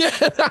 Yeah,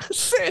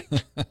 that's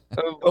it.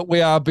 But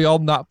we are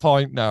beyond that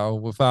point now.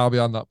 We're far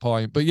beyond that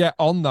point. But yeah,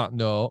 on that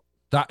note,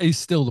 that is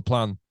still the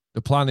plan.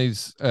 The plan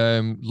is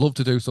love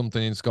to do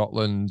something in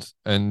Scotland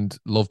and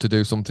love to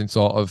do something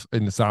sort of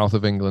in the south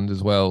of England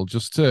as well.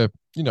 Just to,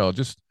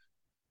 just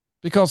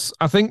because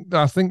I think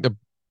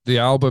the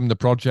album, the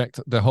project,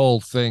 the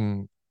whole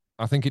thing,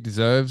 I think it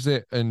deserves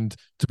it. And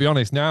to be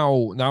honest,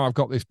 now I've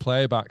got this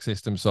playback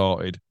system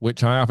sorted,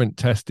 which I haven't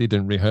tested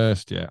and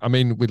rehearsed yet. I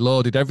mean, we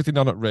loaded everything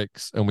on at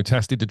Rick's and we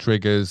tested the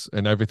triggers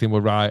and everything were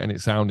right and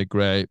it sounded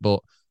great, but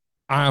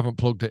I haven't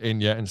plugged it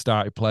in yet and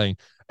started playing.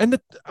 And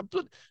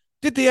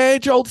did the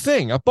age-old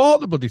thing. I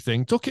bought the bloody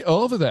thing, took it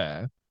over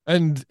there,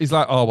 and he's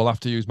like, oh, we'll have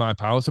to use my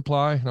power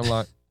supply. And I'm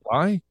like,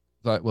 why? He's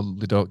like, well,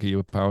 they don't give you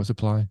a power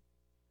supply. I'm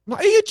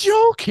like, are you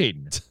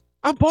joking?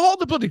 I bought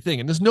the bloody thing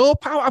and there's no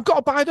power. I've got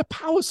to buy the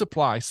power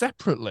supply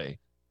separately.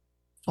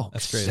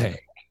 That's crazy.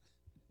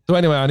 So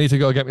anyway, I need to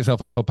go get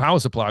myself a power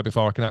supply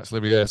before I can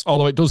actually rehearse.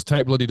 Although it does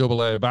take bloody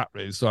AA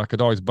batteries, so I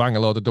could always bang a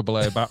load of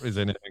AA batteries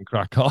in it and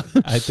crack on.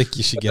 I think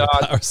you should get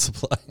a power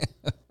supply.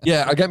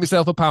 Yeah, I get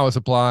myself a power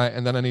supply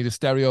and then I need a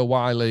stereo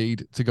Y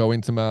lead to go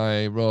into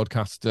my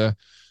Rodecaster.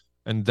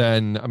 And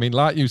then, I mean,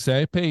 like you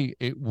say, Pete,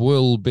 it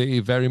will be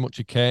very much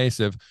a case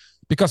of,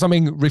 because I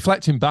mean,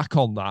 reflecting back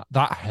on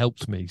that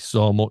helped me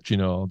so much,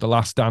 the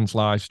Last Dance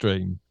live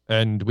stream.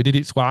 And we did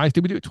it twice.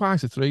 Did we do it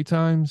twice or three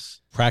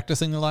times?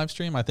 Practicing the live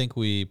stream? I think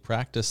we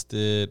practiced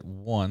it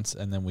once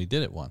and then we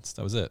did it once.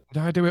 That was it.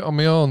 Did I do it on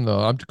my own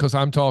though? Because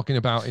I'm talking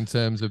about in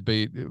terms of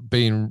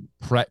being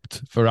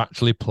prepped for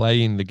actually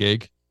playing the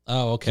gig.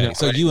 Oh, okay.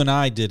 So you and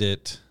I did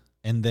it,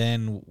 and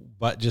then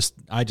I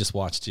just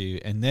watched you,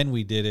 and then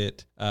we did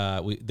it.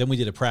 We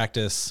did a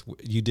practice.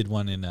 You did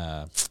one in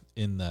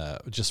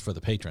just for the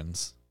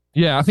patrons.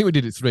 Yeah, I think we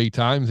did it 3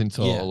 times in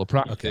total, a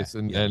practice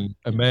and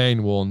a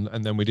main one,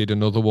 and then we did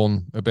another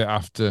one a bit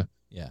after.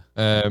 Yeah.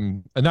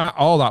 And that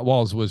all that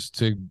was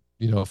to,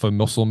 for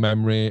muscle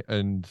memory,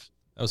 and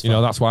that was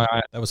fun. That's why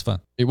that was fun.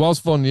 It was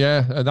fun,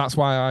 yeah. And that's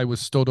why I was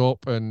stood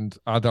up and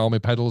had all my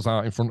pedals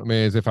out in front of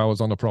me as if I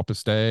was on a proper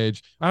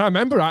stage. And I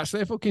remember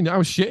actually I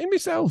was shitting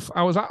myself.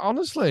 I was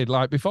honestly,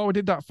 like, before we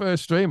did that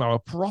first stream, I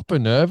was proper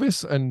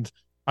nervous, and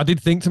I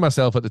did think to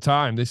myself at the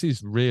time, this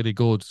is really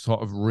good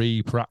sort of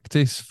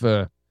re-practice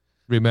for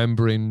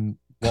remembering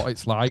what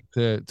it's like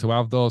to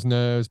have those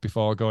nerves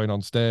before going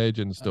on stage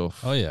and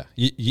stuff. Oh yeah,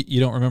 you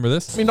don't remember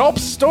this? My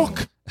knob's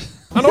stuck.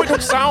 I know it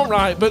don't sound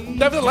right, but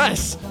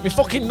nevertheless, my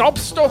fucking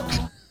knob's stuck.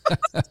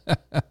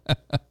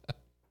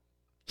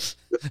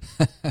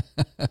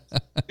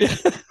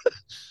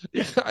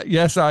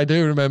 Yes, I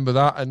do remember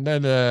that. And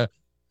then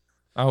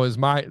I was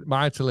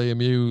mightily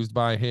amused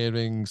by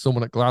hearing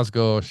someone at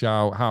Glasgow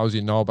shout, "How's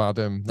your knob,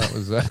 Adam?" That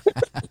was,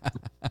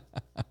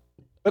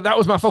 but that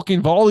was my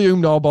fucking volume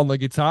knob on the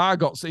guitar.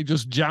 It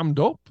just jammed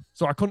up,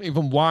 so I couldn't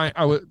even wind.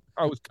 I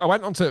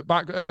went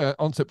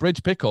onto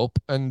bridge pickup,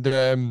 and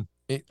I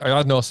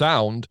had no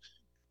sound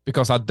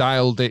because I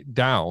dialed it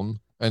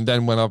down, and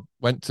then when I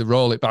went to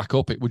roll it back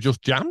up, it was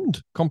just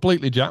jammed,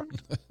 completely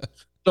jammed.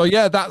 So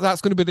yeah,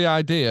 that's going to be the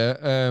idea.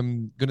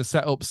 Going to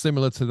set up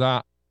similar to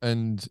that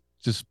and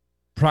just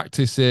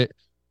practice it,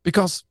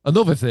 because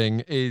another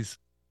thing is,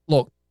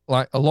 look,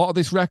 like a lot of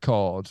this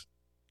record,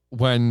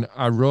 when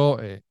I wrote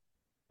it,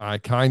 I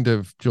kind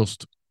of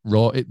just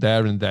wrote it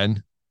there and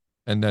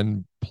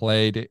then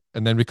played it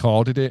and then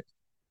recorded it.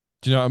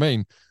 Do you know what I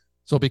mean?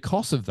 So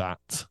because of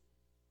that,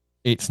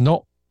 it's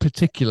not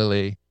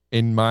particularly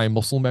in my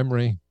muscle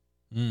memory.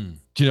 Do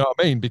you know what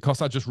I mean? Because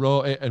I just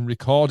wrote it and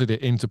recorded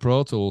it into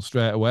Pro Tools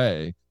straight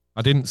away.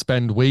 I didn't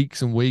spend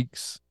weeks and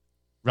weeks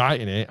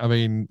writing it. I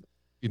mean,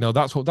 you know,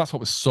 that's what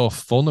was so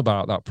fun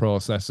about that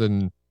process.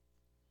 And,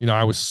 you know,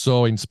 I was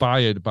so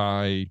inspired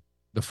by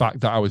the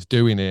fact that I was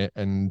doing it,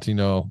 and, you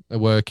know,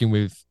 working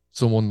with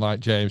someone like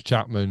James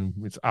Chapman,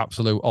 it's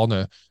absolute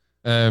honor.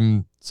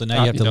 So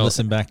now you have to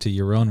listen back to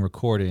your own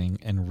recording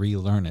and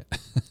relearn it.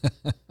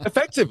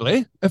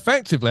 Effectively.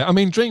 I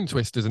mean, Dream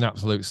Twist is an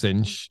absolute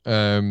cinch.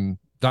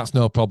 That's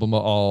no problem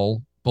at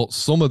all. But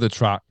some of the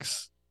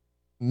tracks,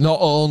 not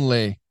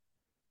only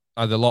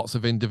are there lots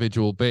of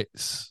individual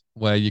bits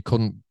where you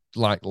couldn't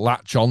like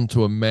latch on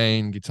to a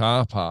main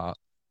guitar part.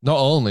 Not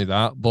only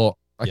that, but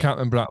I can't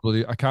remember how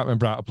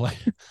to play.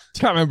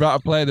 Can't remember how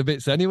to play the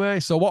bits anyway.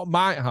 So what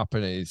might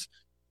happen is,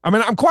 I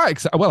mean, I'm quite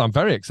excited. Well, I'm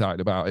very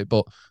excited about it,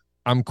 but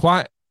I'm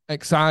quite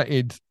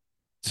excited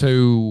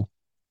to.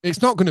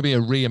 It's not going to be a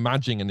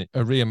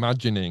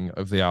reimagining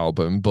of the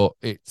album, but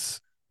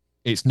it's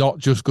not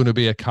just going to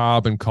be a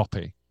carbon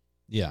copy.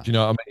 Yeah, do you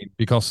know what I mean?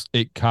 Because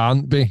it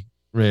can't be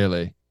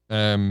really.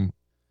 I'm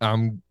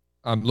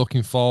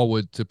looking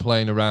forward to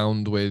playing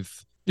around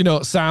with, you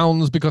know,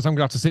 sounds, because I'm going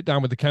to have to sit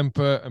down with the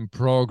Kemper and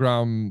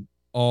program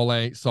all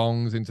 8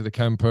 songs into the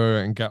Kemper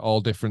and get all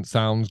different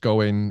sounds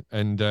going.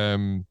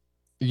 And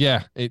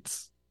yeah,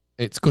 it's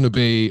going to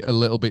be a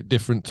little bit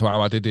different to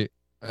how I did it,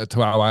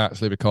 to how I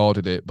actually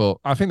recorded it. But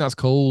I think that's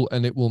cool,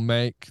 and it will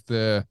make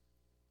the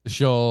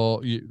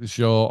show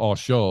or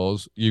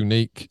shows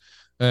unique.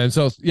 And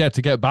so, yeah,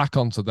 to get back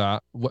onto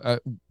that,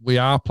 we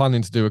are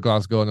planning to do a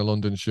Glasgow and a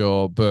London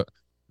show, but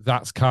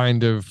that's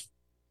kind of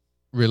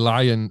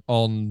reliant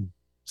on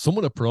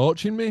someone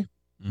approaching me,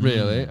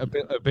 really, a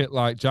bit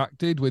like Jack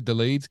did with the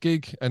Leeds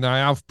gig. And I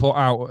have put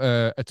out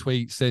a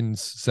tweet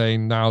since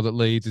saying, now that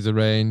Leeds is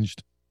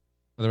arranged,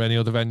 are there any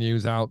other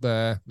venues out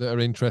there that are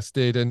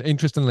interested? And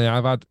interestingly, I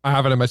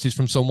have had a message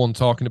from someone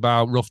talking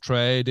about Rough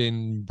Trade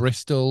in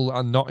Bristol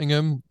and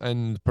Nottingham,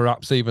 and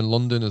perhaps even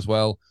London as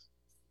well,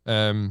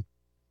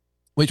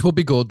 which would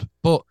be good.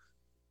 But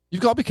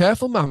you've got to be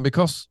careful, man,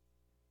 because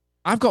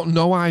I've got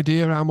no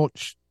idea how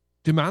much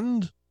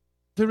demand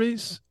there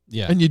is.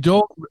 Yeah. And you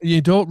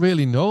don't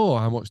really know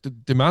how much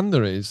demand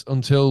there is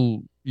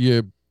until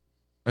you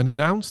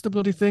announce the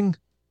bloody thing.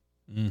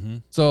 Mm-hmm.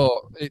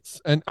 So it's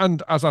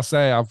and as I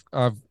say, I've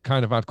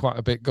kind of had quite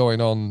a bit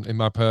going on in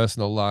my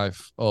personal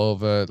life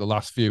over the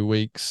last few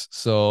weeks.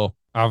 So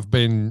I've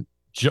been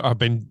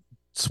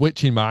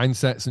switching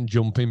mindsets and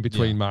jumping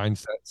between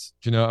mindsets.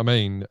 Do you know what I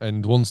mean?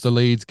 And once the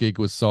Leeds gig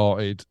was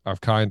sorted,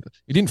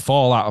 it didn't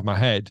fall out of my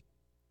head,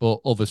 but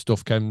other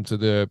stuff came to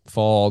the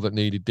fore that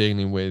needed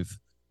dealing with.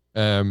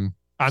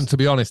 And to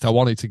be honest,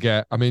 when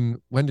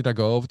did I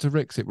go over to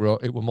Rick's? It were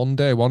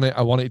Monday, wasn't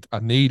it? I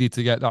needed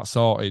to get that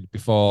sorted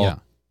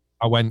before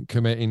I went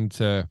committing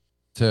to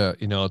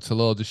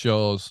loads of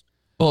shows.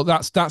 But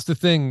that's the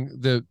thing.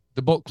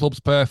 The book club's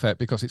perfect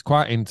because it's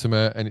quite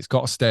intimate and it's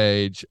got a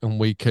stage, and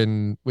we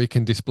can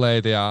display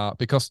the art,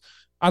 because,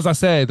 as I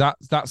say,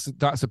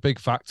 that's a big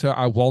factor.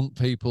 I want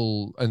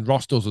people, and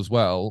Ross does as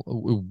well,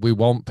 we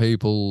want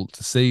people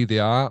to see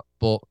the art,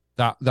 but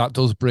that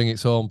does bring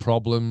its own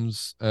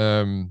problems,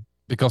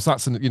 because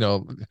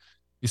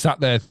you sat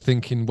there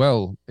thinking,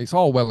 well, it's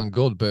all well and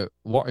good, but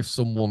what if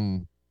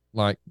someone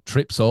like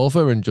trips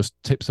over and just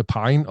tips a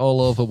pint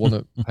all over one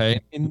of the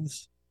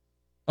paintings?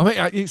 I mean,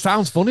 it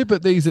sounds funny,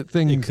 but these are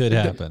things. It could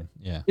happen.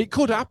 Yeah, it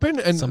could happen,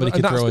 and somebody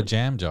could throw a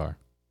jam jar.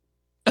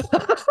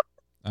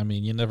 I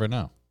mean, you never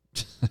know.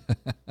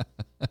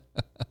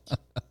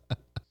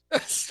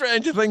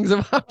 Stranger things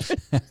have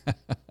happened.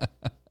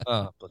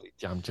 Oh, bloody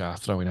jam jar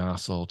throwing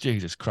arsehole.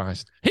 Jesus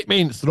Christ. Hit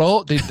me in the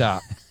throat, did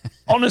that.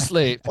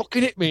 Honestly, it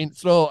fucking hit me in the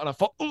throat. And I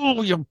thought,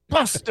 oh, you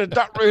bastard,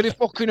 that really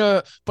fucking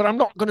hurt. But I'm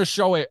not going to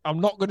show it.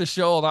 I'm not going to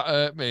show that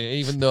hurt me,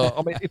 even though,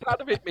 I mean, if it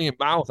had hit me in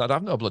mouth, I'd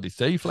have no bloody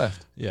teeth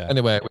left. Yeah.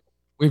 Anyway,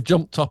 we've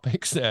jumped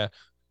topics there.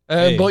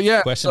 Hey, but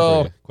yeah.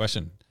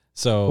 Question.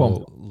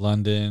 So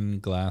London,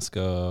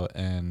 Glasgow,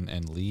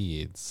 and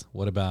Leeds.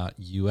 What about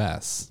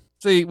US?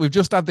 See, we've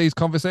just had these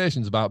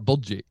conversations about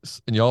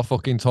budgets, and you're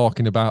fucking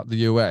talking about the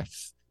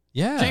US.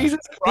 Yeah.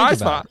 Jesus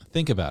Christ, man.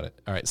 Think about it.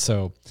 All right.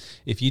 So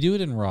if you do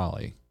it in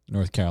Raleigh,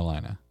 North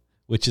Carolina,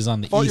 which is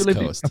on the East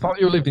Coast. I thought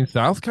you lived in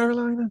South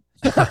Carolina.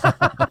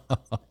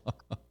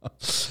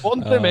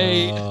 One for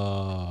me.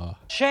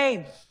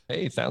 Shame.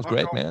 Hey, sounds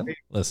great, man.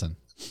 Listen.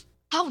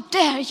 How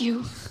dare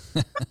you?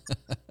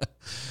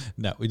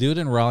 No, we do it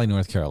in Raleigh,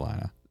 North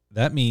Carolina.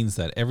 That means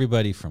that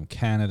everybody from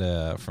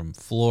Canada, from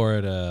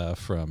Florida,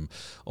 from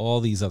all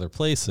these other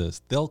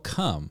places, they'll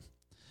come.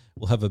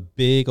 We'll have a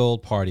big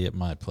old party at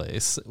my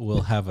place.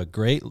 We'll have a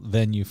great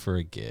venue for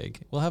a gig.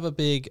 We'll have a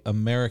big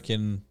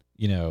American,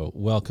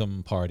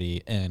 welcome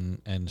party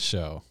and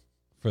show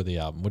for the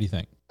album. What do you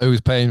think? Who's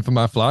paying for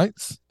my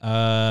flights?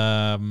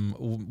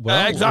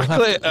 Well,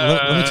 exactly.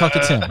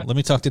 Let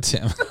me talk to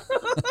Tim.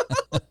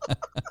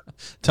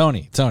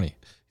 Tony,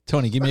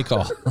 give me a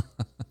call.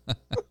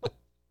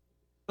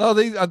 Oh,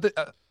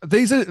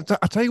 these are.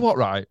 I tell you what,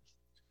 right?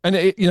 And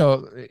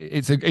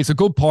it's a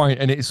good point,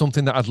 and it's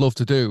something that I'd love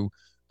to do.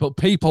 But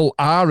people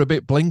are a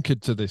bit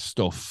blinkered to this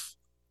stuff.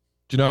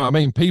 Do you know what I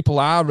mean? People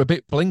are a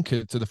bit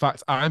blinkered to the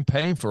fact I'm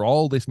paying for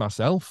all this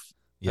myself,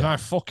 and I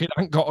fucking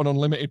ain't got an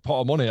unlimited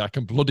pot of money. I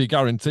can bloody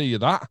guarantee you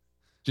that.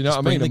 Do you know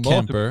what I mean? Bring the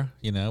camper,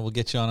 we'll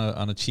get you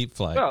on a cheap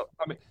flight. Well,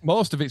 I mean,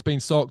 most of it's been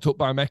soaked up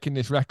by making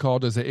this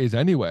record as it is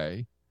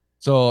anyway.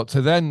 So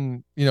to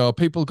then,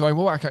 people going,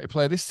 well, why can't you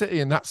play this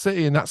city and that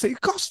city and that city?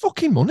 It costs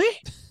fucking money.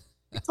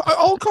 It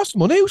all costs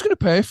money. Who's going to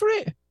pay for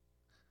it?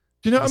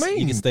 Do you know what I mean?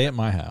 You can stay at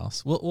my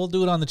house. We'll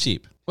do it on the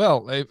cheap.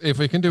 Well, if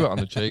we can do it on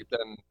the cheap,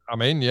 then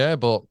I'm in, yeah.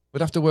 But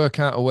we'd have to work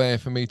out a way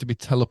for me to be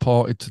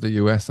teleported to the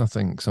US, I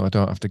think, so I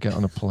don't have to get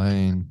on a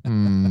plane.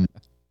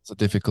 It's a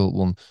difficult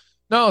one.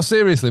 No,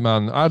 seriously,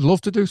 man. I'd love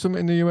to do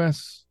something in the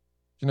US.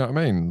 You know what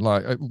I mean?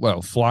 Like,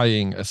 well,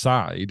 flying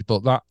aside,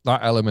 but that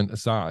element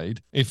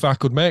aside, if I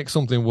could make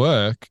something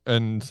work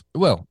and,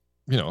 well,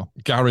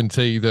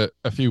 guarantee that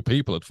a few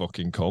people had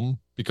fucking come,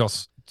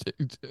 because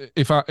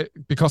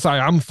I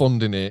am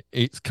funding it,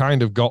 it's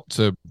kind of got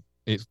to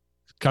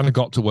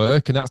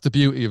work. And that's the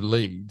beauty of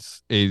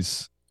Leeds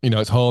is,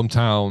 it's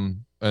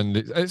hometown and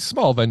it's a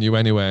small venue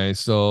anyway.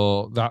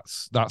 So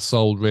that's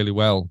sold really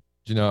well.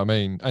 Do you know what I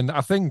mean? And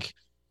I think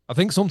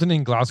something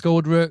in Glasgow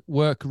would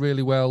work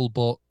really well,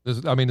 but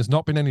there's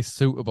not been any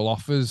suitable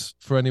offers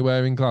for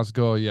anywhere in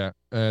Glasgow yet.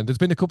 There's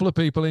been a couple of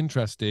people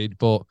interested,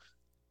 but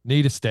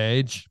need a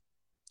stage.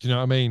 Do you know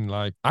what I mean?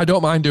 Like, I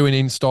don't mind doing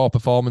in-store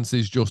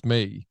performances, just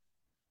me,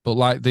 but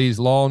like these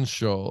launch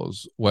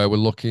shows where we're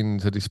looking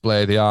to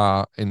display the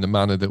art in the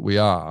manner that we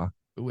are,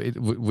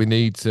 we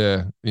need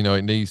to,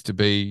 it needs to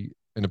be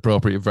an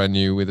appropriate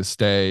venue with a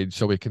stage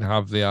so we can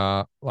have the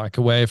art like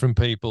away from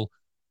people.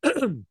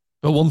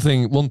 But one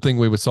thing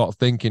we were sort of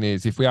thinking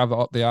is if we have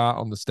the art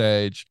on the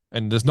stage,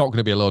 and there's not going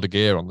to be a load of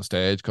gear on the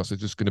stage because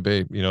it's just going to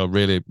be,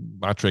 really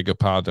my trigger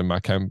pad and my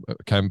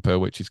Kemper,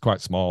 which is quite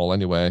small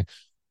anyway.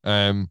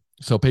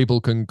 So people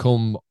can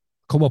come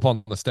up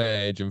on the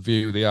stage and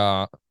view the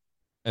art.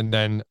 And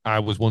then I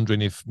was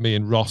wondering if me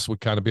and Ross would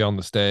kind of be on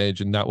the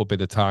stage, and that would be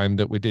the time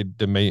that we did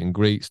the meet and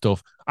greet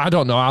stuff. I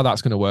don't know how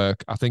that's going to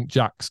work. I think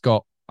Jack's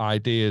got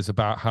ideas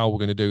about how we're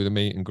going to do the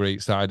meet and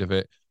greet side of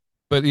it.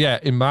 But yeah,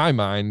 in my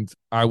mind,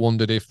 I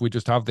wondered if we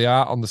just have the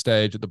art on the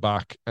stage at the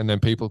back and then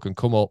people can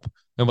come up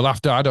and we'll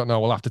have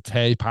to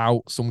tape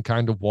out some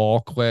kind of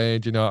walkway,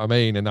 do you know what I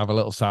mean? And have a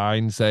little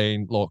sign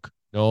saying, look,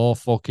 no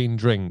fucking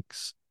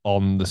drinks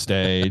on the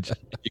stage.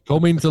 If you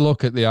come in to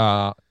look at the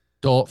art,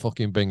 don't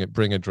fucking bring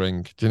a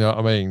drink. Do you know what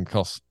I mean?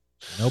 Because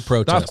no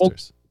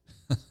protesters.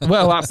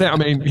 Well, that's it. I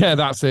mean, yeah,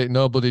 that's it.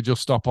 Nobody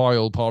just stop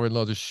oil pouring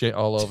loads of shit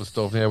all over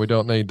stuff. Yeah, we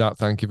don't need that.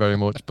 Thank you very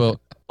much. But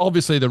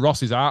obviously the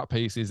Ross's art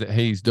pieces that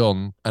he's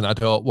done, and I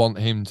don't want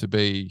him to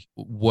be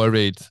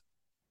worried.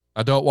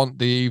 I don't want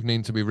the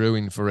evening to be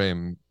ruined for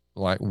him,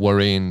 like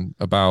worrying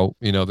about,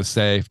 the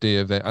safety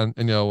of it. And,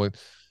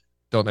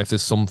 don't know if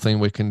there's something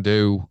we can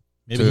do.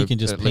 Maybe he can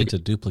just paint a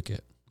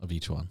duplicate of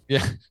each one.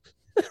 Yeah.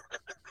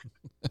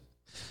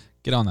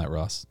 Get on that,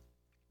 Ross.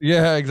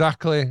 Yeah,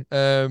 exactly.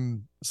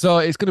 So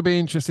it's going to be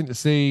interesting to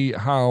see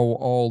how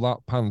all that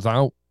pans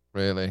out,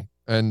 really.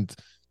 And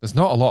there's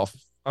not a lot of,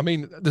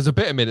 there's a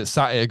bit of me that's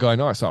sat here going,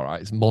 oh, it's all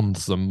right. It's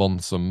months and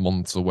months and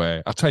months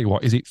away. I tell you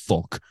what, is it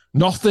fuck?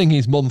 Nothing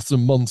is months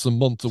and months and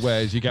months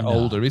away as you get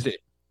older, is it?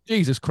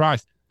 Jesus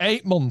Christ.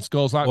 8 months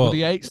goes like with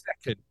the 8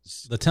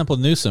 seconds. The Temple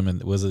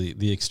Newsom was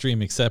the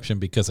extreme exception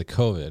because of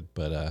COVID.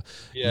 But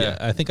yeah,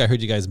 I think I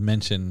heard you guys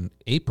mention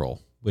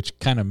April, which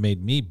kind of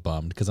made me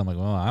bummed because I'm like,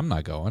 well, I'm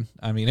not going.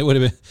 It would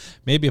have been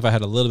maybe if I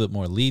had a little bit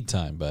more lead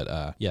time,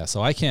 but yeah,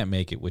 so I can't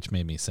make it, which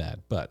made me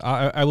sad. But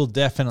I will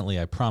definitely,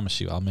 I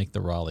promise you, I'll make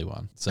the Raleigh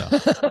one. So,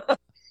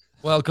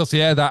 well, because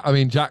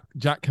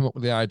Jack came up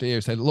with the idea.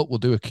 He said, look, we'll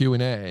do a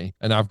Q&A,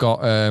 and I've got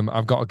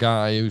a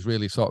guy who's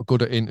really sort of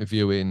good at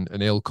interviewing,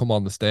 and he'll come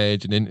on the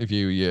stage and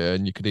interview you,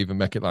 and you could even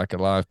make it like a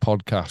live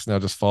podcast. And I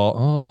just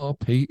thought, oh,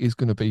 Pete is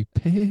going to be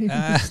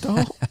pissed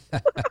off.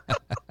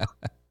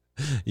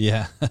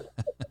 Yeah.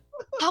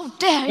 How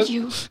dare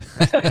you?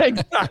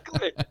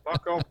 Exactly.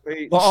 Fuck off,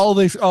 Pete. But all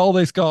this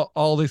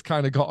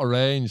kind of got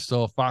arranged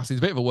so fast. He's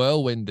a bit of a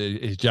whirlwind,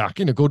 is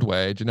Jack, in a good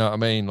way. Do you know what I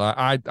mean?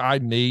 Like I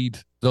need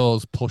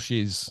those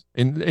pushes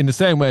in the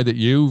same way that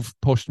you've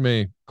pushed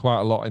me quite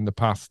a lot in the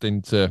past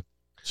into,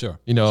 sure,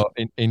 you know,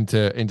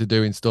 into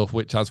doing stuff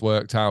which has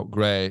worked out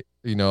great.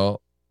 You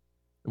know,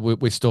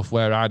 with stuff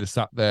where I'd have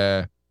sat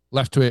there.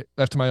 Left to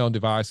my own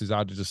devices,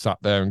 I'd have just sat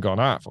there and gone,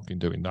 I ain't fucking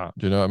doing that.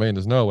 Do you know what I mean?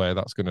 There's no way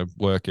that's going to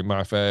work in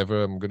my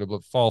favor. I'm going to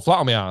fall flat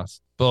on my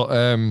ass. But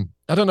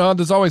I don't know.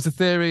 There's always a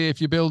theory: if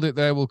you build it,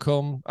 they will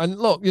come. And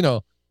look, you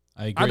know,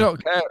 I agree. I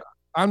don't care.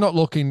 I'm not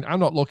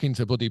looking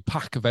to bloody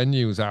pack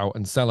venues out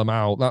and sell them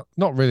out. That's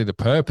not really the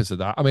purpose of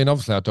that. I mean,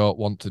 obviously, I don't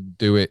want to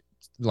do it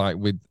like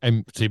with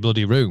empty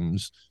bloody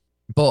rooms.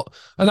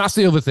 And that's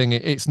the other thing.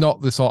 It's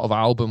not the sort of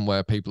album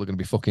where people are going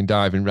to be fucking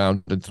diving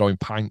around and throwing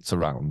pints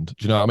around.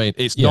 Do you know what I mean?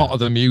 It's not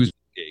the music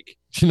gig.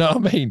 Do you know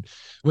what I mean?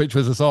 Which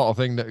was the sort of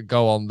thing that would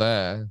go on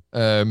there.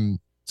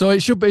 So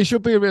it should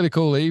be a really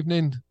cool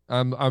evening.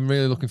 I'm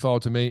really looking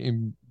forward to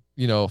meeting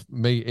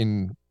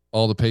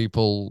all the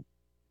people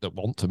that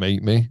want to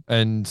meet me.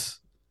 And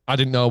I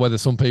didn't know whether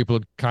some people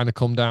had kind of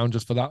come down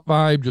just for that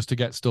vibe, just to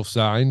get stuff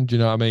signed. Do you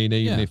know what I mean?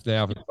 Even if they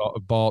haven't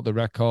bought the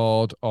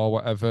record or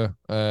whatever.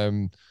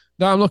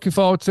 No, I'm looking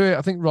forward to it.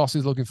 I think Ross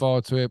is looking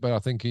forward to it, but I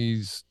think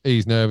he's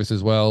nervous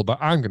as well. But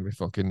I'm going to be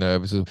fucking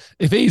nervous.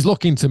 If he's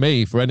looking to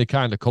me for any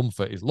kind of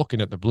comfort, he's looking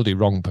at the bloody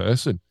wrong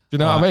person. Do you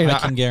know what I mean? I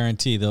can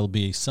guarantee there'll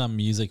be some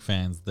music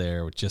fans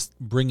there just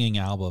bringing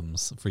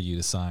albums for you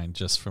to sign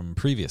just from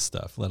previous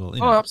stuff.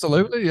 Oh,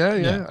 absolutely,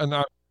 yeah. And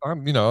I'm,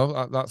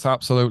 that's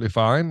absolutely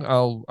fine.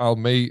 I'll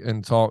meet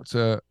and talk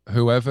to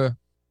whoever.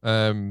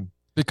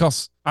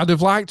 Because I'd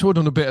have liked to have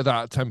done a bit of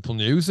that at Temple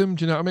Newsam,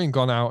 do you know what I mean?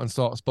 Gone out and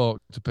sort of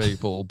spoke to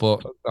people.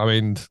 But, I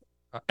mean,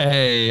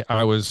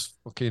 I was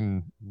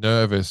fucking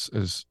nervous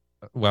as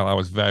well. I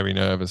was very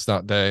nervous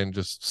that day and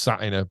just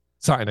sat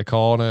in a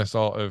corner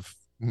sort of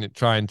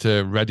trying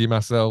to ready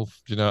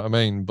myself, do you know what I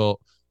mean? But,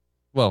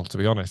 well, to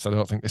be honest, I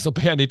don't think this will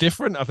be any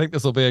different. I think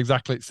this will be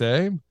exactly the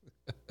same.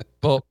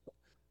 But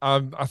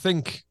I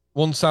think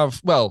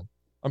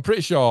I'm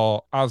pretty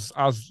sure, as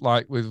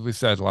like we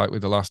said, like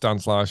with the Last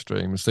Dance live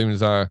stream, as soon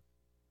as I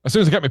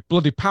get my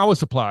bloody power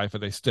supply for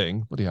this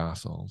thing, bloody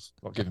arseholes,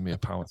 not giving me a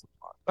power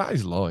supply. That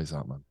is low, is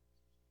that, man?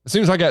 As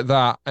soon as I get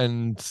that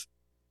and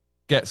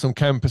get some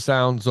Kemper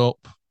sounds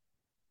up,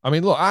 I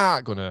mean, look, I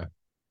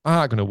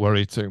ain't gonna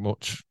worry too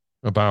much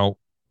about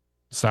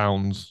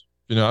sounds.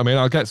 You know what I mean?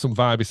 I'll get some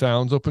vibey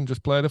sounds up and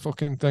just play the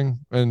fucking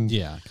thing. And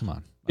yeah, come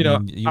on. You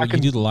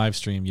do the live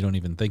stream, you don't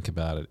even think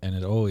about it, and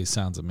it always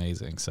sounds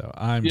amazing. So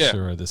I'm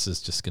sure this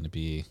is just going to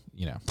be,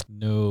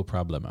 no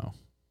problemo.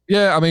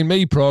 Yeah, I mean,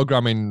 me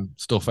programming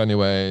stuff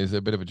anyway is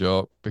a bit of a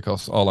joke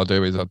because all I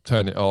do is I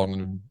turn it on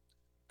and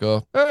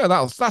go,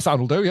 that's how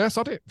it'll do. Yeah,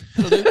 sod it.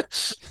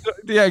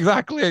 Yeah,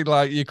 exactly.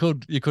 Like you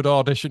could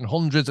audition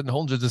hundreds and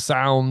hundreds of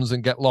sounds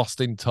and get lost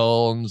in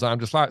tones.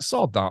 I'm just like,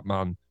 sod that,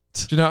 man.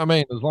 Do you know what I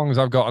mean? As long as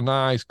I've got a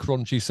nice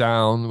crunchy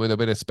sound with a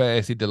bit of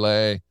spacey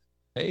delay.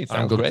 Hey,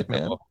 sounds great,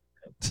 man.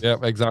 Yeah,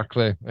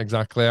 exactly.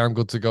 I'm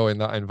good to go in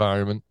that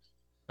environment.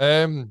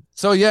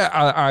 So yeah,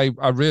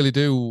 I really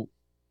do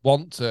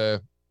want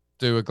to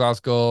do a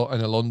Glasgow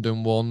and a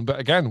London one, but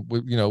again,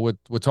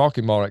 we're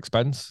talking more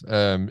expense.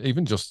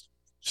 Even just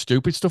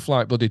stupid stuff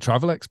like bloody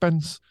travel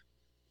expense.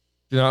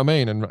 You know what I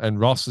mean? And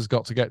Ross has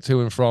got to get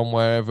to and from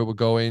wherever we're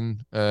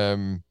going.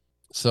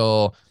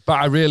 But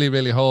I really,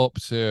 really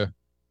hope to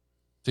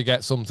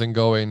get something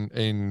going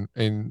in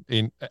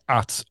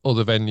at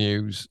other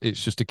venues.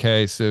 It's just a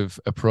case of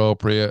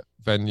appropriate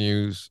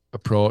venues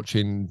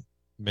approaching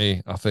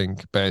me, I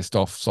think, based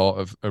off sort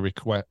of a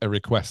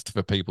request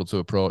for people to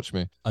approach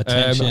me.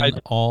 Attention,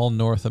 all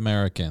North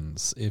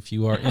Americans. If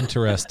you are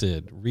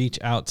interested, reach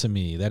out to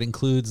me. That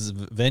includes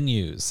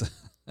venues.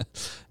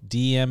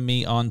 DM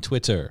me on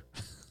Twitter.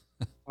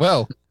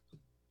 Well,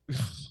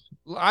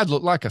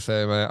 like I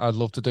say, mate, I'd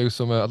love to do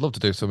some. I'd love to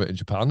do something in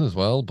Japan as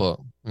well, but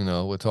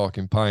we're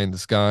talking pie in the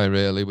sky,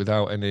 really,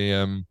 without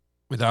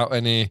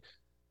any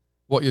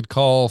what you'd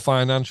call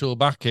financial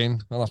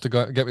backing. I'll have to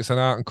get me sent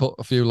out and cut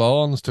a few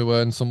lawns to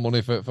earn some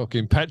money for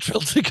fucking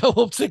petrol to go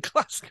up to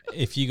Glasgow.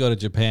 If you go to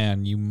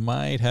Japan, you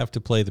might have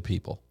to play the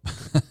people.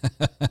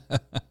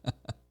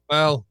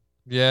 Well,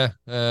 yeah,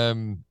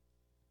 that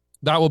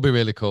would be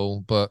really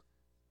cool, but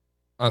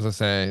as I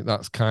say,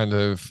 that's kind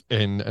of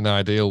in an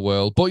ideal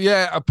world. But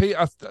yeah,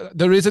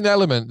 there is an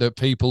element that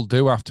people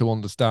do have to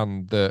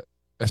understand that,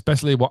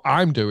 especially what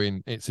I'm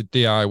doing, it's a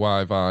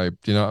DIY vibe.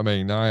 Do you know what I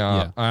mean?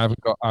 I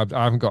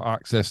haven't got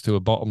access to a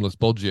bottomless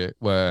budget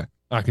where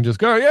I can just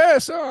go,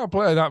 so I'll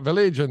play that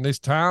village and this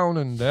town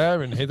and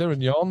there and hither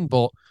and yon.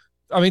 But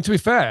I mean, to be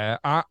fair,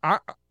 I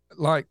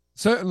like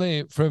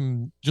certainly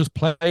from just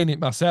playing it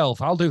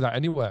myself, I'll do that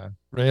anywhere,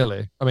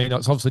 really. I mean,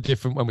 it's obviously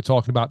different when we're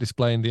talking about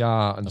displaying the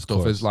art and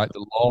stuff as like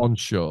the launch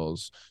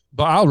shows.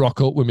 But I'll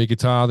rock up with my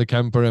guitar, the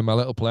Kemper, and my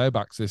little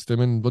playback system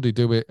and bloody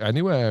do it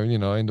anywhere,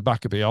 in the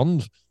back of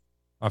Beyond.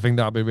 I think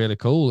that'd be really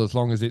cool as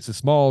long as it's a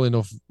small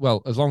enough,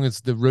 well, as long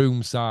as the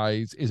room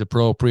size is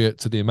appropriate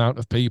to the amount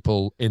of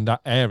people in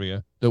that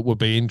area that would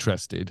be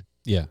interested.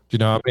 Yeah. Do you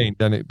know what I mean?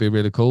 Then it'd be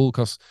really cool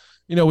because,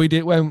 you know, we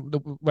did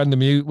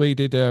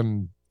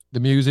the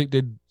music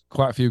did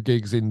quite a few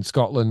gigs in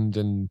Scotland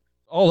and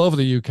all over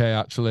the UK,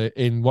 actually,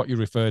 in what you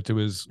refer to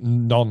as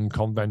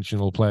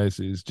non-conventional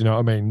places. Do you know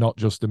what I mean? Not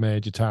just the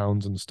major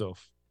towns and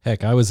stuff.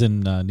 Heck, I was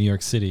in New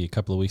York City a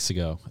couple of weeks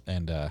ago,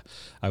 and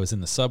I was in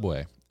the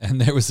subway,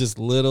 and there was this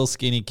little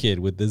skinny kid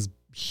with this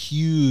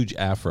huge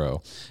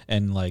afro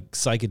and like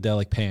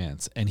psychedelic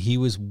pants, and he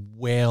was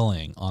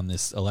wailing on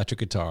this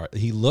electric guitar.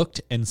 He looked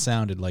and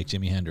sounded like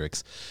Jimi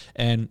Hendrix,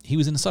 and he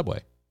was in the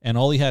subway, and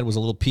all he had was a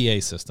little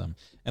PA system.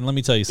 And let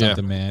me tell you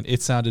something, man,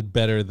 it sounded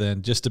better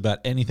than just about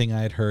anything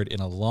I had heard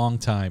in a long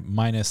time,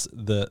 minus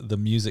the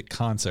music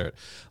concert.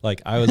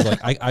 Like I was like,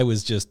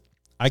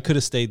 I could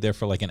have stayed there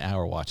for like an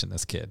hour watching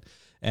this kid.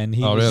 And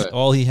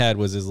all he had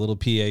was his little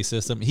PA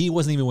system. He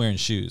wasn't even wearing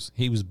shoes.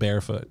 He was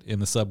barefoot in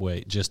the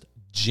subway, just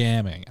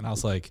jamming. And I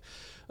was like,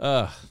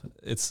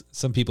 it's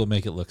some people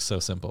make it look so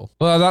simple.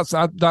 Well,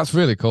 that's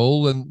really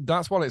cool, and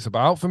that's what it's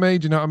about for me.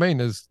 Do you know what I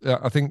mean?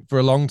 I think for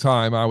a long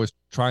time I was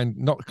trying,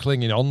 not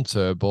clinging on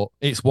to, but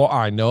it's what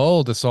I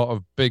know. The sort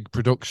of big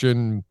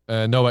production,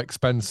 no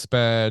expense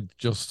spared,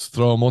 just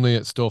throw money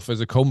at stuff as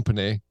a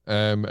company,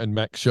 and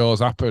make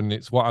shows happen.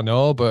 It's what I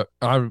know, but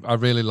I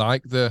really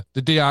like the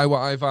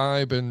DIY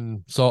vibe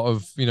and sort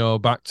of, you know,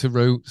 back to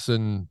roots.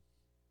 And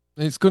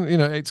it's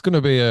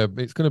gonna be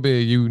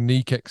a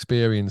unique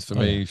experience for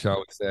me, shall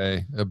we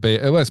say? A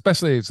bit, well,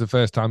 especially it's the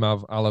first time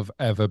I'll have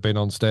ever been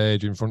on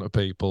stage in front of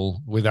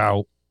people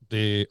without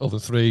the other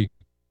three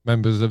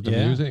members of the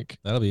music.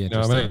 That'll be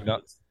interesting. You know what I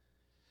mean?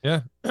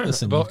 Yeah.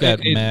 Listen, you've got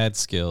mad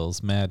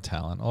skills, mad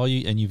talent.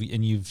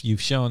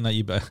 You've shown that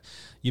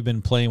you've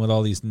been playing with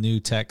all these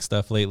new tech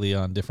stuff lately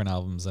on different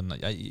albums, and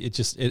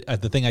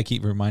the thing I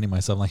keep reminding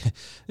myself, like, this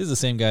is the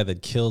same guy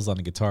that kills on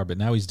a guitar, but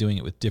now he's doing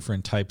it with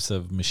different types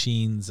of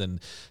machines and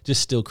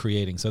just still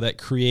creating. So that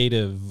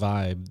creative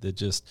vibe that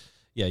just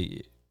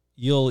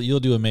you'll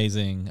do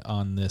amazing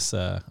on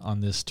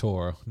this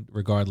tour,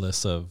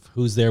 regardless of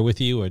who's there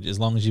with you, or as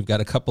long as you've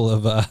got a couple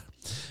of a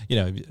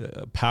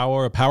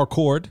power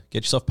cord.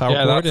 Get yourself a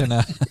power cord,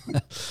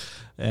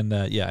 and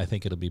I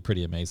think it'll be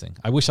pretty amazing.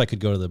 I wish I could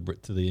go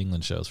to the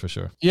England shows for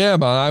sure. Yeah,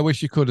 man, I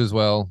wish you could as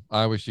well.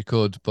 I wish you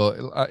could, but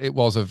it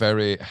was a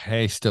very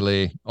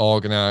hastily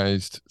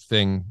organized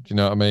thing. Do you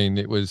know what I mean?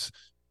 It was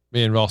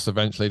me and Ross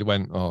eventually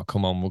went, oh,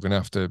 come on, we're gonna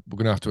have to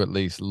at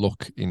least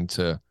look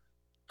into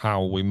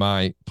how we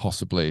might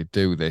possibly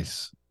do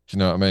this. Do you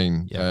know what I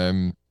mean?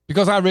 Yeah.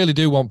 Because I really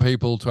do want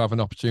people to have an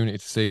opportunity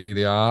to see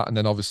the art, and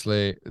then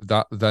obviously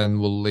that then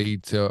will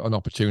lead to an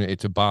opportunity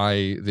to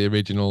buy the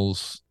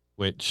originals,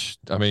 which,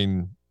 I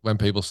mean, when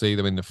people see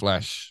them in the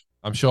flesh,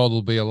 I'm sure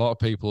there'll be a lot of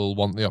people who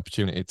want the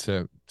opportunity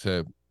to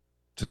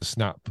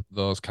snap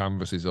those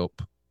canvases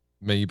up,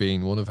 me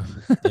being one of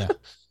them. Yeah.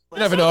 You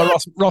never know,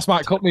 Ross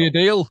might cut me a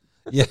deal.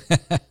 Yeah.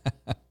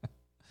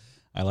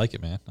 I like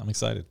it, man. I'm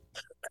excited.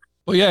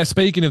 But yeah,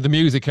 speaking of the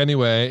music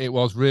anyway, it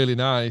was really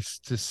nice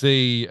to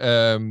see.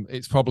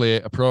 It's probably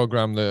a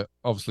program that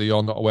obviously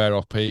you're not aware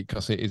of, Pete,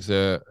 because it is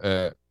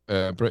a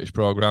British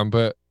program.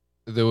 But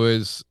there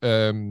was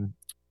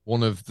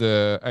one of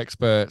the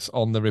experts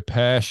on the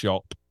repair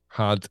shop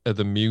had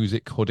the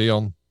music hoodie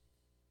on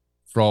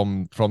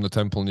from the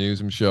Temple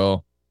Newsam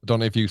show. I don't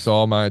know if you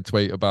saw my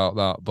tweet about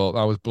that, but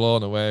I was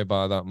blown away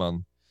by that,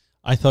 man.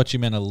 I thought you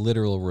meant a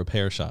literal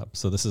repair shop,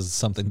 so this is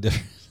something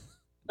different.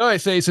 No,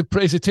 it's a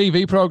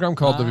TV program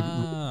called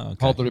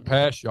the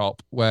Repair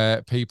Shop,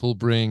 where people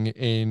bring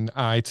in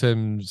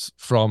items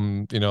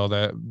from, you know,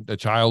 their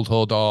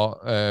childhood or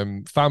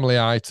family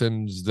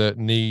items that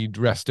need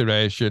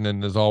restoration,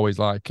 and there's always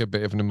like a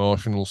bit of an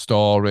emotional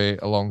story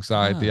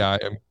alongside the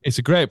item. It's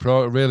a great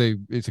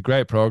it's a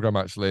great program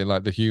actually.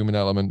 Like the human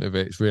element of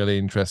it's really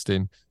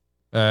interesting.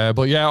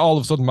 But yeah, all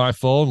of a sudden my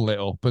phone lit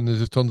up and there's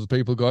just tons of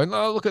people going,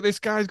 oh, look at this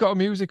guy's got a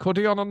music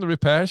hoodie on the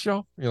repair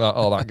shop. You're like,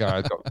 oh, that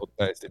guy's got good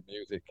taste in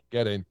music.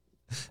 Get in.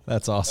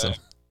 That's awesome.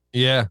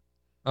 Yeah,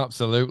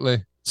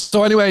 absolutely.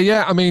 So anyway,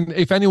 yeah, I mean,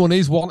 if anyone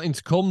is wanting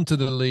to come to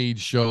the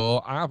Leeds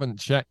show, I haven't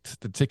checked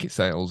the ticket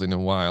sales in a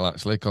while,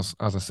 actually, because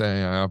as I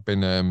say, I've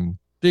been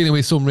dealing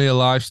with some real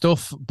life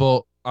stuff,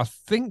 but I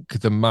think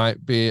there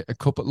might be a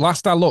couple.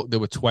 Last I looked, there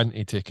were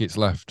 20 tickets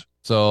left.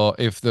 So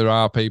if there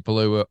are people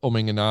who are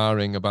umming and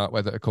ahhing about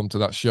whether to come to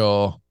that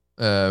show,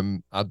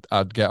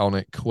 I'd get on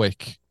it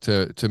quick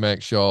to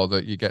make sure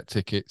that you get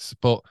tickets.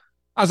 But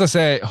as I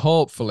say,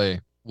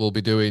 hopefully we'll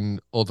be doing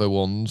other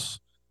ones.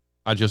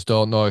 I just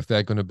don't know if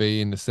they're going to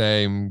be in the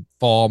same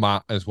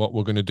format as what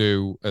we're going to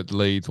do at the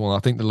Leeds one. I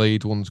think the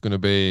Leeds one's going to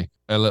be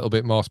a little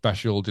bit more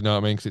special. Do you know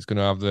what I mean? Because it's going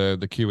to have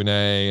the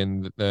Q&A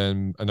and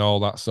all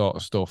that sort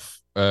of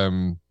stuff.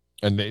 And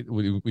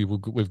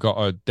we've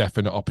got a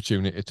definite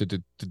opportunity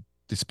to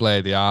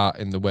display the art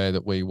in the way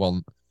that we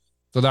want.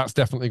 So that's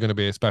definitely going to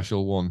be a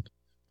special one.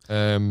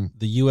 The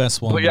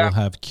US one will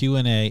have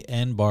Q&A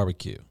and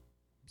barbecue.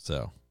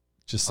 So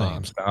just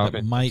saying,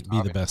 that might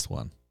be the best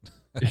one.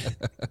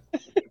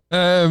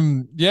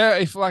 Yeah,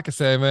 if like I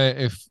say,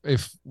 mate,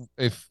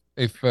 if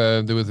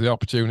there was the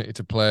opportunity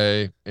to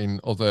play in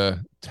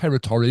other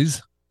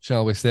territories,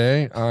 shall we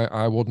say,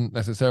 I wouldn't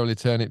necessarily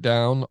turn it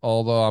down,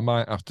 although I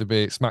might have to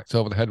be smacked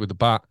over the head with a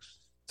bat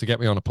to get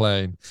me on a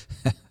plane.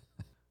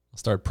 I'll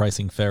start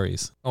pricing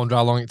ferries. I wonder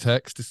how long it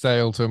takes to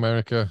sail to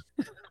America.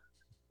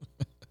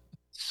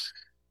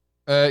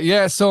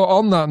 Yeah, so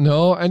on that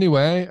note,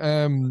 anyway,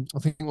 I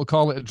think we'll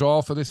call it a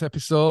draw for this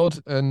episode.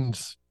 And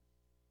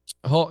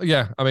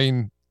yeah, I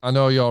mean, I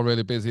know you're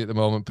really busy at the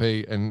moment,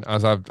 Pete, and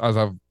as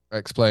I've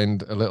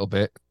explained a little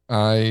bit,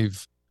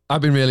 I've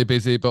been really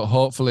busy, but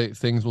hopefully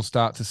things will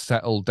start to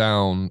settle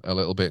down a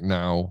little bit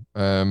now.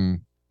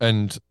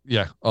 And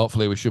yeah,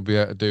 hopefully we should be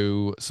able to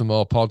do some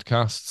more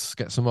podcasts,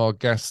 get some more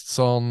guests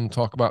on,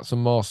 talk about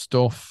some more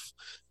stuff.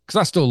 Because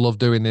I still love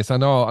doing this. I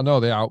know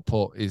the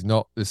output is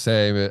not the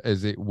same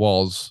as it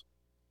was,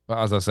 but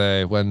as I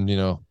say, when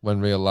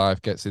real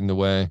life gets in the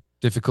way,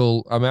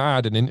 difficult. I mean, I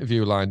had an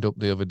interview lined up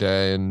the other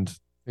day, and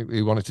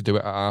he wanted to do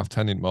it at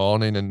 10:30 in the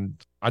morning,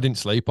 and I didn't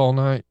sleep all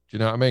night. Do you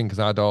know what I mean? Because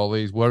I had all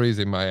these worries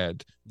in my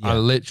head. Yeah. I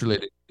literally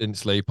didn't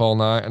sleep all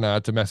night, and I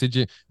had to message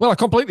him. Well, I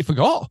completely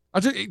forgot.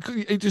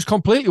 It just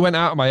completely went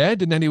out of my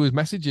head, and then he was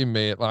messaging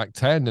me at like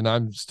 10, and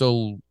I'm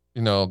still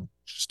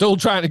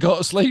trying to go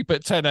to sleep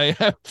at 10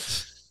 a.m.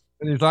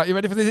 And he's like, "You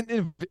ready for this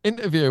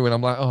interview?" And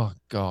I'm like, "Oh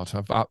God,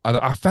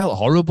 I felt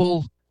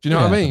horrible." Do you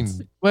know what I mean?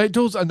 Well, it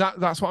does, and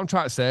that's what I'm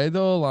trying to say,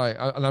 though. Like,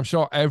 and I'm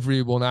sure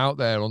everyone out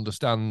there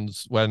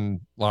understands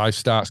when life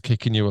starts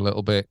kicking you a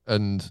little bit,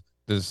 and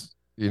there's,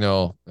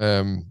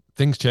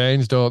 things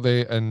change, don't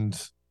they? And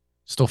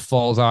stuff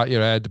falls out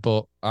your head.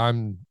 But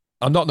I'm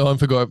not known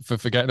for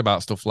forgetting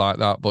about stuff like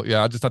that. But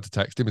yeah, I just had to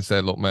text him and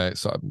say, "Look, mate,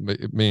 so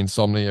me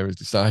Insomnia has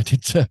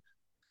decided to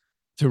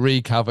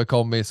wreak havoc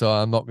on me, so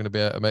I'm not going to be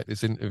able to make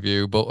this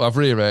interview, but I've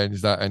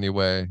rearranged that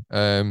anyway."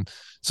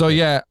 So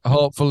yeah,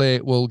 hopefully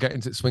we'll get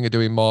into the swing of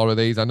doing more of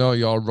these. I know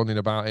you're running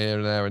about here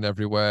and there and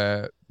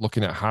everywhere,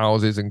 looking at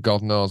houses and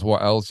God knows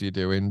what else you're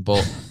doing.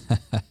 But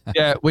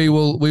yeah, we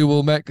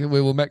will make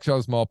sure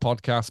there's more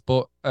podcasts.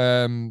 But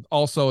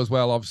also as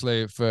well,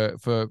 obviously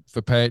for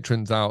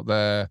patrons out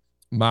there,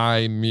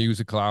 my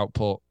musical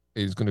output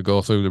is going to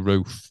go through the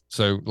roof.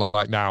 So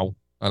like now,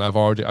 and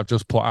I've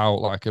just put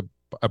out like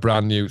a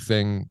brand new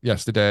thing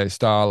yesterday,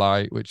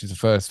 Starlight, which is the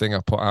first thing I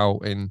put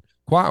out in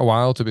quite a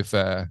while, to be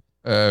fair.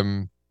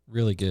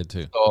 Really good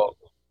too. So,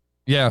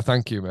 yeah,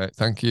 thank you, mate.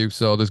 Thank you.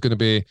 So there's going to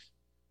be,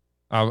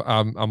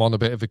 I'm on a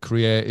bit of a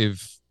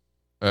creative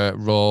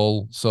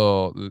role,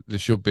 so there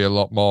should be a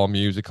lot more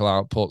musical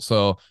output.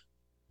 So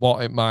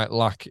what it might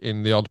lack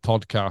in the odd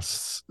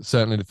podcasts,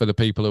 certainly for the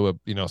people who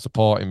are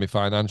supporting me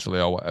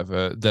financially or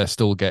whatever, they're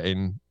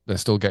getting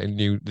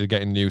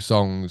new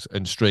songs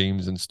and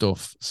streams and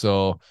stuff.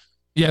 So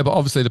yeah, but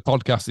obviously the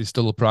podcast is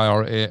still a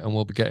priority, and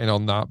we'll be getting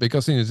on that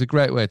because it's a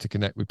great way to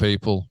connect with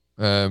people.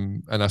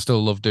 And I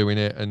still love doing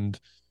it. And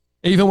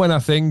even when I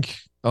think,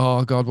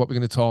 oh God, what we're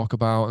going to talk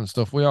about and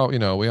stuff, we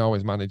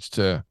always manage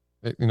to,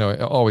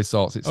 it always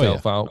sorts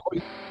itself out.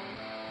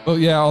 But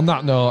yeah, on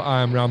that note,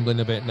 I am rambling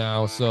a bit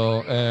now.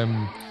 So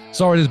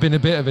sorry, there's been a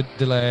bit of a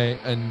delay,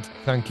 and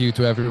thank you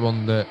to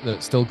everyone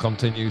that still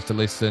continues to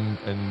listen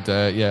and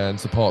and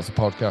supports the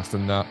podcast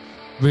and that.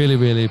 Really,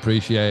 really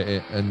appreciate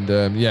it. And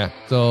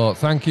so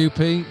thank you,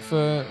 Pete,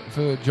 for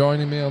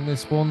joining me on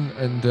this one.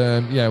 And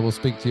we'll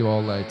speak to you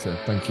all later.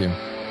 Thank you.